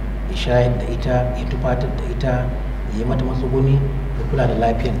 ya shayar da ita, ya tufatar da ita, ya yi mata matsuguni, ya kula da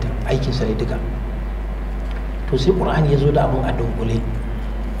lafiyarta, aikinsa ne duka. To sai ƙur'ani ya zo da abin a dunkule.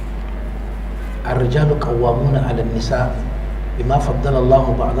 الرجال قوامون على النساء بما فضل الله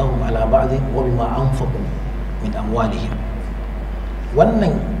بعضهم على بعض وبما أنفقوا من أموالهم.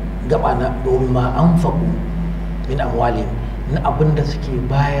 wannan gaba na bima anfaqu min amwalihim, na abin da suke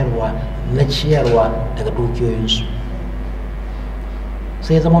bayarwa na ciyarwa daga dukiyoyinsu.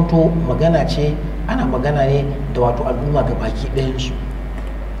 Sai zamanto magana ce, ana magana ne da wato al'umma ga baki ɗayansu,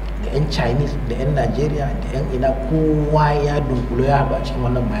 da 'yan Chinese da 'yan Najeriya da 'yan ina, kowa ya dunkulo ya haɗu a cikin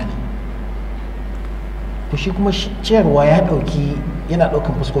wannan bayanin. To shi kuma ciyarwa yana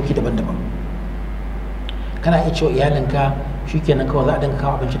ɗaukan fuskoki daban-daban. Kana iya cewa iyalinka shi kenan kawai za a dinga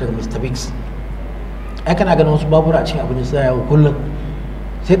kawo abinci daga Mr. Biggs. Ai kana ganin wasu babura a cikin abinci suna yawo kullum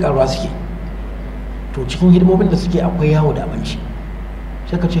sai karuwa suke. to cikin hidimomin da suke akwai yawo da abinci,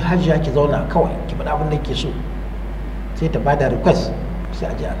 sai ka ce hajiya ki zauna kawai ki faɗa abin da ke so, sai ta bada request, sai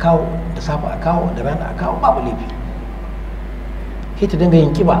a je a kawo, da safe a kawo, da rana a kawo, babu laifi. Sai ta dinga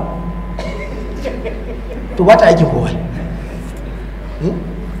yin kiba, to ba ta aiki kowai.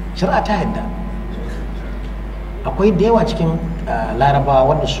 Shari'a ta yadda. Akwai da yawa cikin larabawa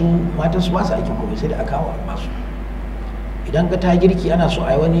wanda su matan su ba su aikin komai, sai da a kawo a basu. Idan ka ta girki ana so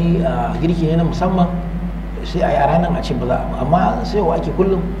a yi wani girki ne na musamman, sai a yi a ranar a ce ba za a, amma sai wa ake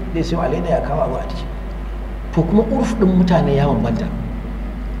kullum zai sai wa leda ya kawo abu a ciki. To kuma urf ɗin mutane ya bambanta,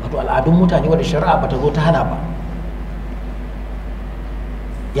 wato al'adun mutane wanda shari'a ba ta zo ta hana ba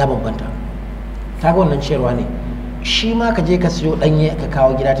ya bambanta. Ta ga wannan ciyarwa ne, shi ma ka je ka siyo ɗanye ka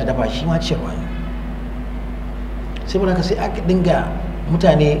kawo gida ta dafa, shi ma ciyarwa ne. Sai ka sai aka dinga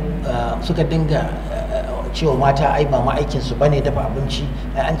mutane suka dinga cewa mata ai ba ma aikin su bane dafa abinci,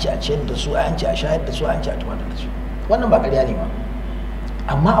 ai an ce a ciyar da su, ai an ce a shayar da su, ai an ce a tumatar da su. Wannan ba ƙarya ne ba,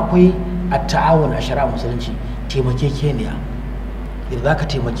 amma akwai at-ta'awun a shari'a musulunci, taimakekeniya. Idan za ka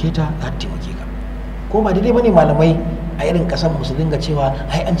taimake ta za ta taimake ka. Ko ba daidai bane malamai a irin ƙasar mu su dinga cewa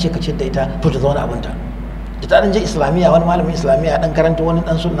ai an ce ka ciyar da ita to ta zauna abinta. Da ta dan je islamiyya, wani malamin islamiyya dan karanta wani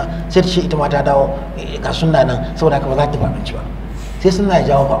dan sunna, sai ta ce ita ma ta dawo ga sunna nan, saboda haka ba za ta tafi abinci ba, sai sunna ya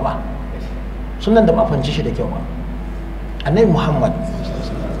jawo baba, sunnan da ba fahimci shi da kyau ba. Annabi Muhammad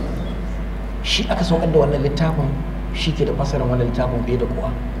shi aka saukar da wannan littafin, shi ke da fasarin wannan littafin fiye da kowa.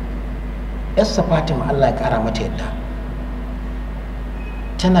 Yarsa Fatima Allah ya kara mata yadda,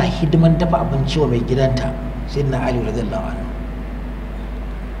 tana hidiman dafa abinci wa mai gidanta sayyidina Ali radiyallahu anhu.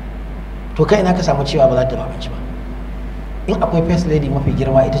 To kai ina ka samu cewa ba za ta dafa abinci ba? In akwai first lady mafi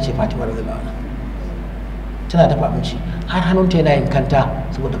girma ita ce Fatima radiyallahu anha, tana dafa abinci har hannunta yana yin kanta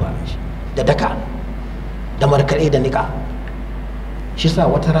saboda dafa abinci, da daka, da markaɗe, da niƙa. Shi sa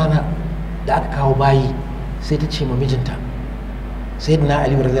wata rana da aka kawo bayi, sai ta ce ma mijinta sayyidina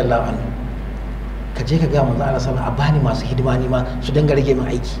Ali radiyallahu anhu, ka je ka ga manzo Allah sallallahu alaihi wasallam a bani masu hidima ni ma su dinga rage min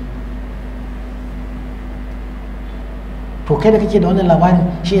aiki. To kai da kake da wannan labarin,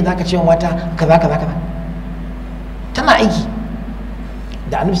 shi ne zaka ce wa mata kaza kaza kaza? Tana aiki.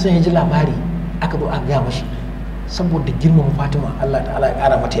 Da Annabi sun ya ji labari, aka zo aka gaya mashi, saboda girmama Fatima Allah ta'ala ya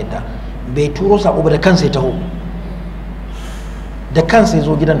kara mata yadda, bai turo sako ba, da kansa ya taho, da kansa ya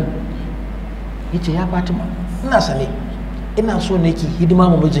zo gidan, yace ya Fatima, ina sane ina so ne ki hidima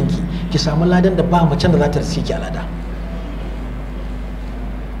ma mijinki, ki samu ladan da ba macen da za ta riske ki a lada.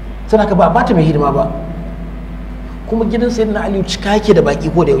 Sai ka ba ta mai hidima ba, kuma gidan sayyidina Ali cika yake da baki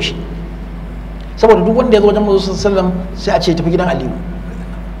ko da yaushe, saboda duk wanda ya zo wajen manzo sallallahu alaihi wasallam sai a ce tafi gidan Ali,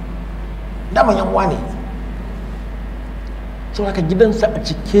 daman yan uwa ne. Saboda ka gidansa a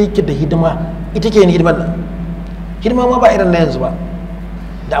cike yake da hidima, ita ke yin hidimar nan. Hidima ma ba irin na yanzu ba,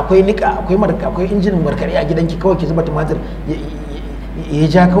 da akwai nika, akwai marka, akwai injinin markaɗe a gidanki, kawai ki zuba tumatir ya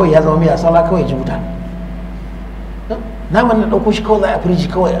ja kawai ya zama miya, saura kawai ji wuta. Naman na ɗauko shi kawai za a firiji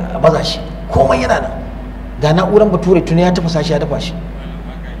kawai a baza shi, komai yana nan. Ga na'uran bature tuni ya tafasa shi ya dafa shi,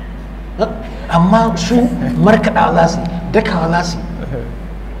 amma su markaɗawa za su, dakawa za su.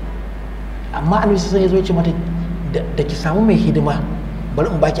 Amma Annabi sai ya zo ya ce mata da ki samu mai hidima, bari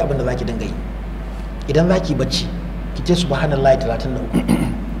in baki abin da zaki dinga yi. Idan zaki bacci ki ce subhanallahi 33,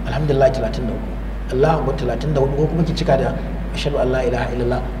 alhamdulillahi 33, Allahu akbar 34, ko kuma ki cika da ashhadu an la ilaha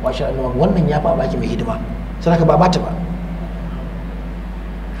illallah wa ashhadu anna Muhammadan. Wannan ya fa baki mai hidima, sai ka ba bata ba.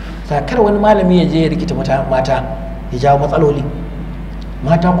 Sakar wani malami ya je ya rikita mata ya jawo matsaloli.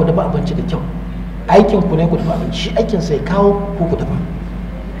 Mata ku dafa abinci da kyau, aikin ku ne ku dafa abinci, shi aikin sai kawo ku dafa.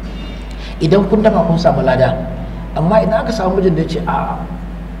 Idan kun dafa kun samu lada, amma idan aka samu mijin da ya ce a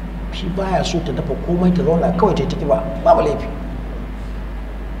shi baya so ta dafa komai, ta zauna kawai ta yi ba, babu laifi.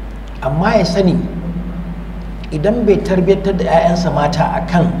 Amma ya sani idan bai tarbiyyantar da 'ya'yansa mata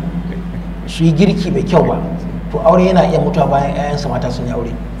akan su yi girki mai kyau ba, to aure yana iya mutuwa bayan 'ya'yansa mata sun yi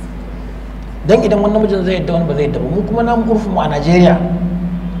aure. Dan idan wani namijin zai yadda wani ba zai yadda ba, mu kuma nan urfin mu a Najeriya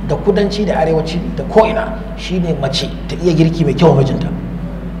da kudanci da arewaci da ko'ina shine mace ta iya girki mai kyau mijinta.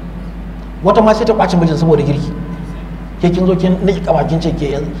 Wata ma sai ta kwace mijin saboda girki, ke kin zo kin niki kama kin ce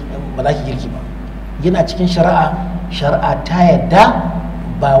ke ba za ki girki ba. Yana cikin shari'a ta yadda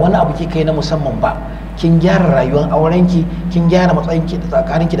ba wani abu ke kai na musamman ba, kin gyara rayuwar aurenki, kin gyara matsayinki da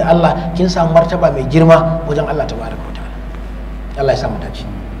tsakaninki da Allah, kin samu martaba mai girma wajen Allah tabaraka wa ta'ala. Allah ya samu dace.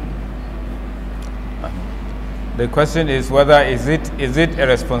 The question is whether is it a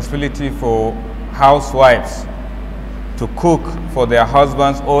responsibility for housewives to cook for their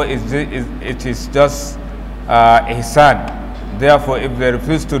husbands, or it is just ihsan. Therefore, if they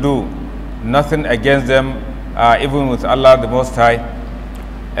refuse to do, nothing against them, even with Allah the Most High.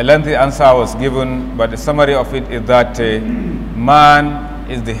 A lengthy answer was given, but the summary of it is that man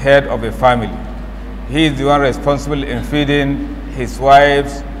is the head of a family. He is the one responsible in feeding his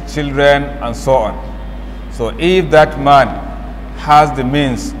wives, children, and so on. So if that man has the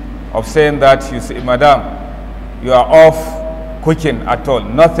means of saying that, you say, madam, you are off cooking at all,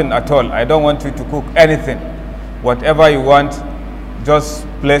 nothing at all, I don't want you to cook anything. Whatever you want, just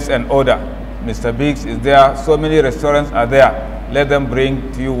place an order. Mr. Biggs is there, so many restaurants are there. Let them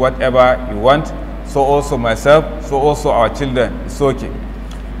bring to you whatever you want. So also myself, so also our children, it's okay.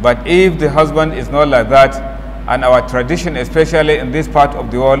 But if the husband is not like that, and our tradition, especially in this part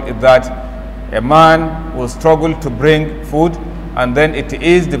of the world, is that a man will struggle to bring food, and then it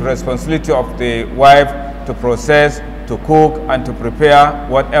is the responsibility of the wife to process, to cook, and to prepare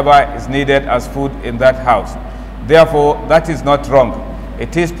whatever is needed as food in that house. Therefore, that is not wrong.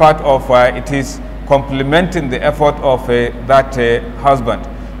 It is part of, it is complementing the effort of that husband.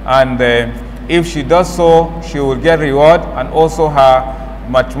 And if she does so, she will get reward, and also her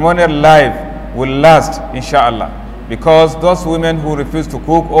matrimonial life will last, inshallah. Because those women who refuse to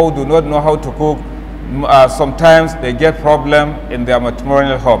cook or do not know how to cook, sometimes they get problem in their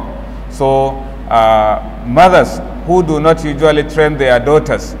matrimonial home. So mothers who do not usually train their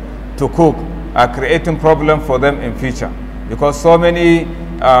daughters to cook are creating problem for them in future, because so many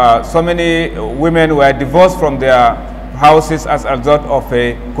women were divorced from their houses as a result of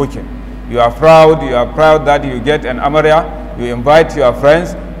cooking. You are proud that you get an amaria, you invite your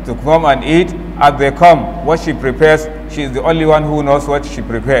friends to come and eat. As they come, what she prepares, she is the only one who knows what she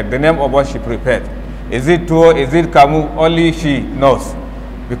prepared, the name of what she prepared. Is it tuwo, is it kamu? Only she knows,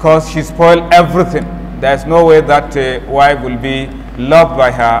 because she spoiled everything. There is no way that wife will be loved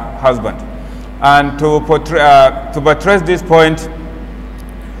by her husband. And to buttress this point,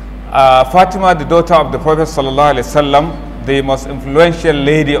 Fatima, the daughter of the Prophet ﷺ, the most influential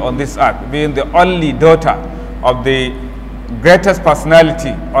lady on this earth, being the only daughter of the greatest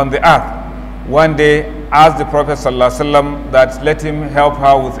personality on the earth, one day asked the Prophet ﷺ that let him help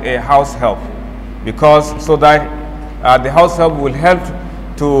her with a house help, because so that the house help will help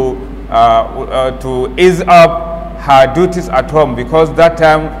to ease up her duties at home, because that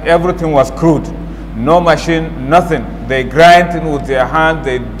time everything was crude, no machine, nothing. They grind in with their hand,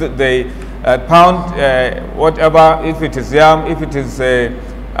 they pound whatever, if it is yam, if it is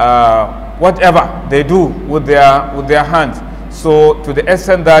whatever they do with their hands. So to the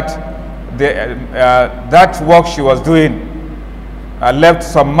extent that that work she was doing left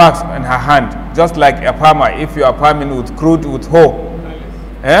some marks in her hand, just like a farmer. If you are farming with crude, with hoe,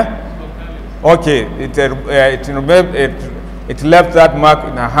 okay, it left that mark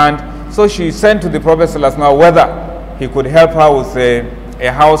in her hand. So she sent to the Prophet ﷺ whether he could help her with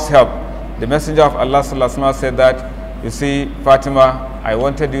a house help. The Messenger of Allah ﷺ said that, you see, Fatima, I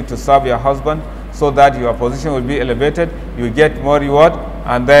wanted you to serve your husband so that your position will be elevated, you get more reward,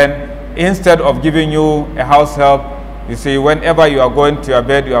 and then instead of giving you a house help, you see, whenever you are going to your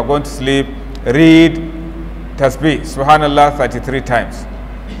bed, you are going to sleep, read Tasbih, Subhanallah 33 times,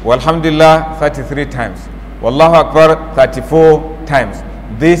 Walhamdulillah 33 times, Wallahu Akbar 34 times.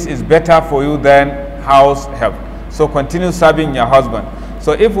 This is better for you than house help. So continue serving your husband.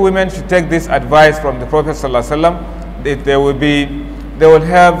 So if women should take this advice from the Prophet ﷺ, they will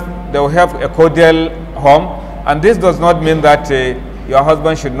have a cordial home. And this does not mean that your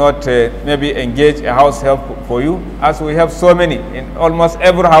husband should not maybe engage a house help for you, as we have so many in almost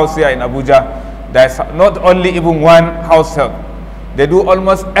every house here in Abuja. There's not only even one house help. They do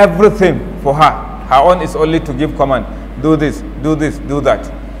almost everything for her. Her own is only to give command. Do this, do this, do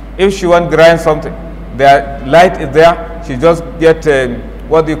that. If she wants to grind something, the light is there, she just get,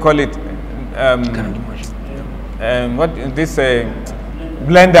 what do you call it? What is this?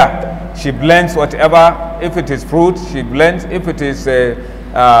 Blender. She blends whatever. If it is fruit, she blends. If it is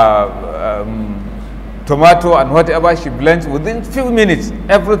tomato and whatever, she blends. Within few minutes,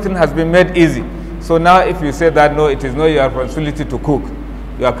 everything has been made easy. So now if you say that, no, it is not your responsibility to cook,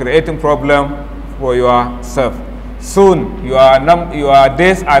 you are creating problem for yourself. Soon, your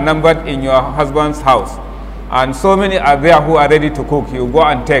days are numbered in your husband's house. And so many are there who are ready to cook. You go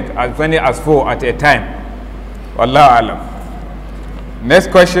and take as many as 4 at a time. Wallahu alam.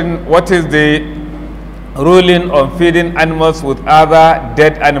 Next question, what is the ruling on feeding animals with other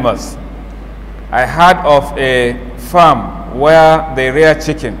dead animals? I heard of a farm where they rear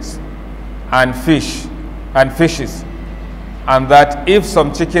chickens and fishes, and that if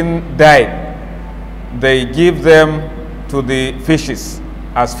some chicken died, they give them to the fishes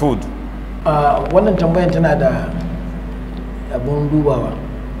as food. Wannan tambayan tana da abun dubawa.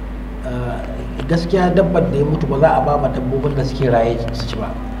 gaskiya dabbar da ya mutu ba za a ba ma dabbobin da suke raye su ci ba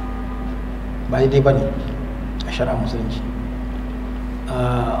daidai ba ne a shari'a musulunci.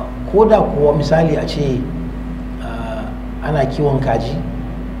 Ko da kuwa misali a ce ana kiwon kaji,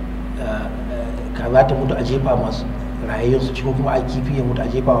 kaza ta mutu a jefa masu rayayyun su cikin kuma a kifi ya mutu a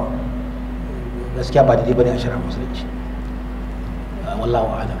jefa, gaskiya ba daidai ba ne a shari'a musulunci. Wallahu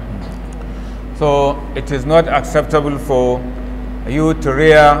a'lam. So it is not acceptable for you to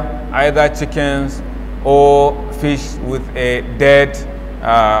rear either chickens or fish with a dead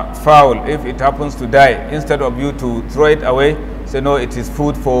fowl. If it happens to die, instead of you to throw it away, say no, it is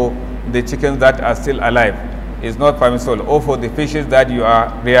food for the chickens that are still alive. It's not permissible, or for the fishes that you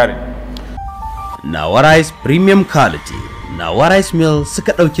are rearing. Nawa Rice Premium Quality. Nawa Rice Mill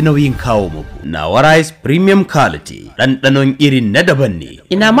suka ɗauki nauyin kawo muku. Nawa Rice Premium Quality ɗanɗanon irin na daban ne.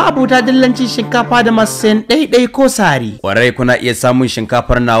 Ina ma abuta dillancin shinkafa da masu sayan ɗaiɗai ko sari. Kwarai kuna iya samun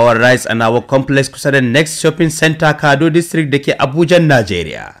shinkafar Nawa Rice a Nawa Complex kusa da Next Shopping Center Kado District da ke Abuja,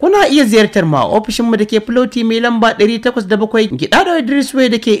 Najeriya. Kuna iya ziyartar ma ofishinmu da ke Floti mai lamba 807 Gidado Idris Way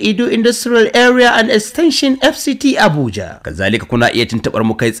da ke Ido Industrial Area and Extension FCT Abuja. Kazalika kuna iya tuntuɓar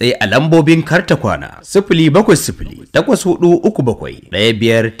mu kai tsaye a lambobin karta kwana 07084371599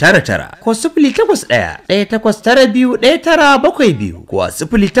 ko 081-1892-1972 ko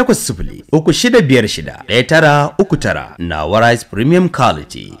 080-3656-1939. Nawa Rice Premium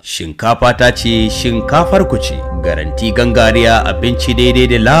Quality shinkafa ta ce shinkafar ku ce, garanti gangariya abinci daidai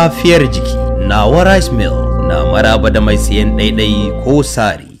da lafiyar jiki. Nawa Rice Mill na maraba da mai siyan ɗaiɗai ko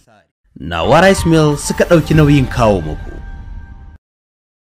sari. Nawa Rice Mill suka ɗauki nauyin kawo muku.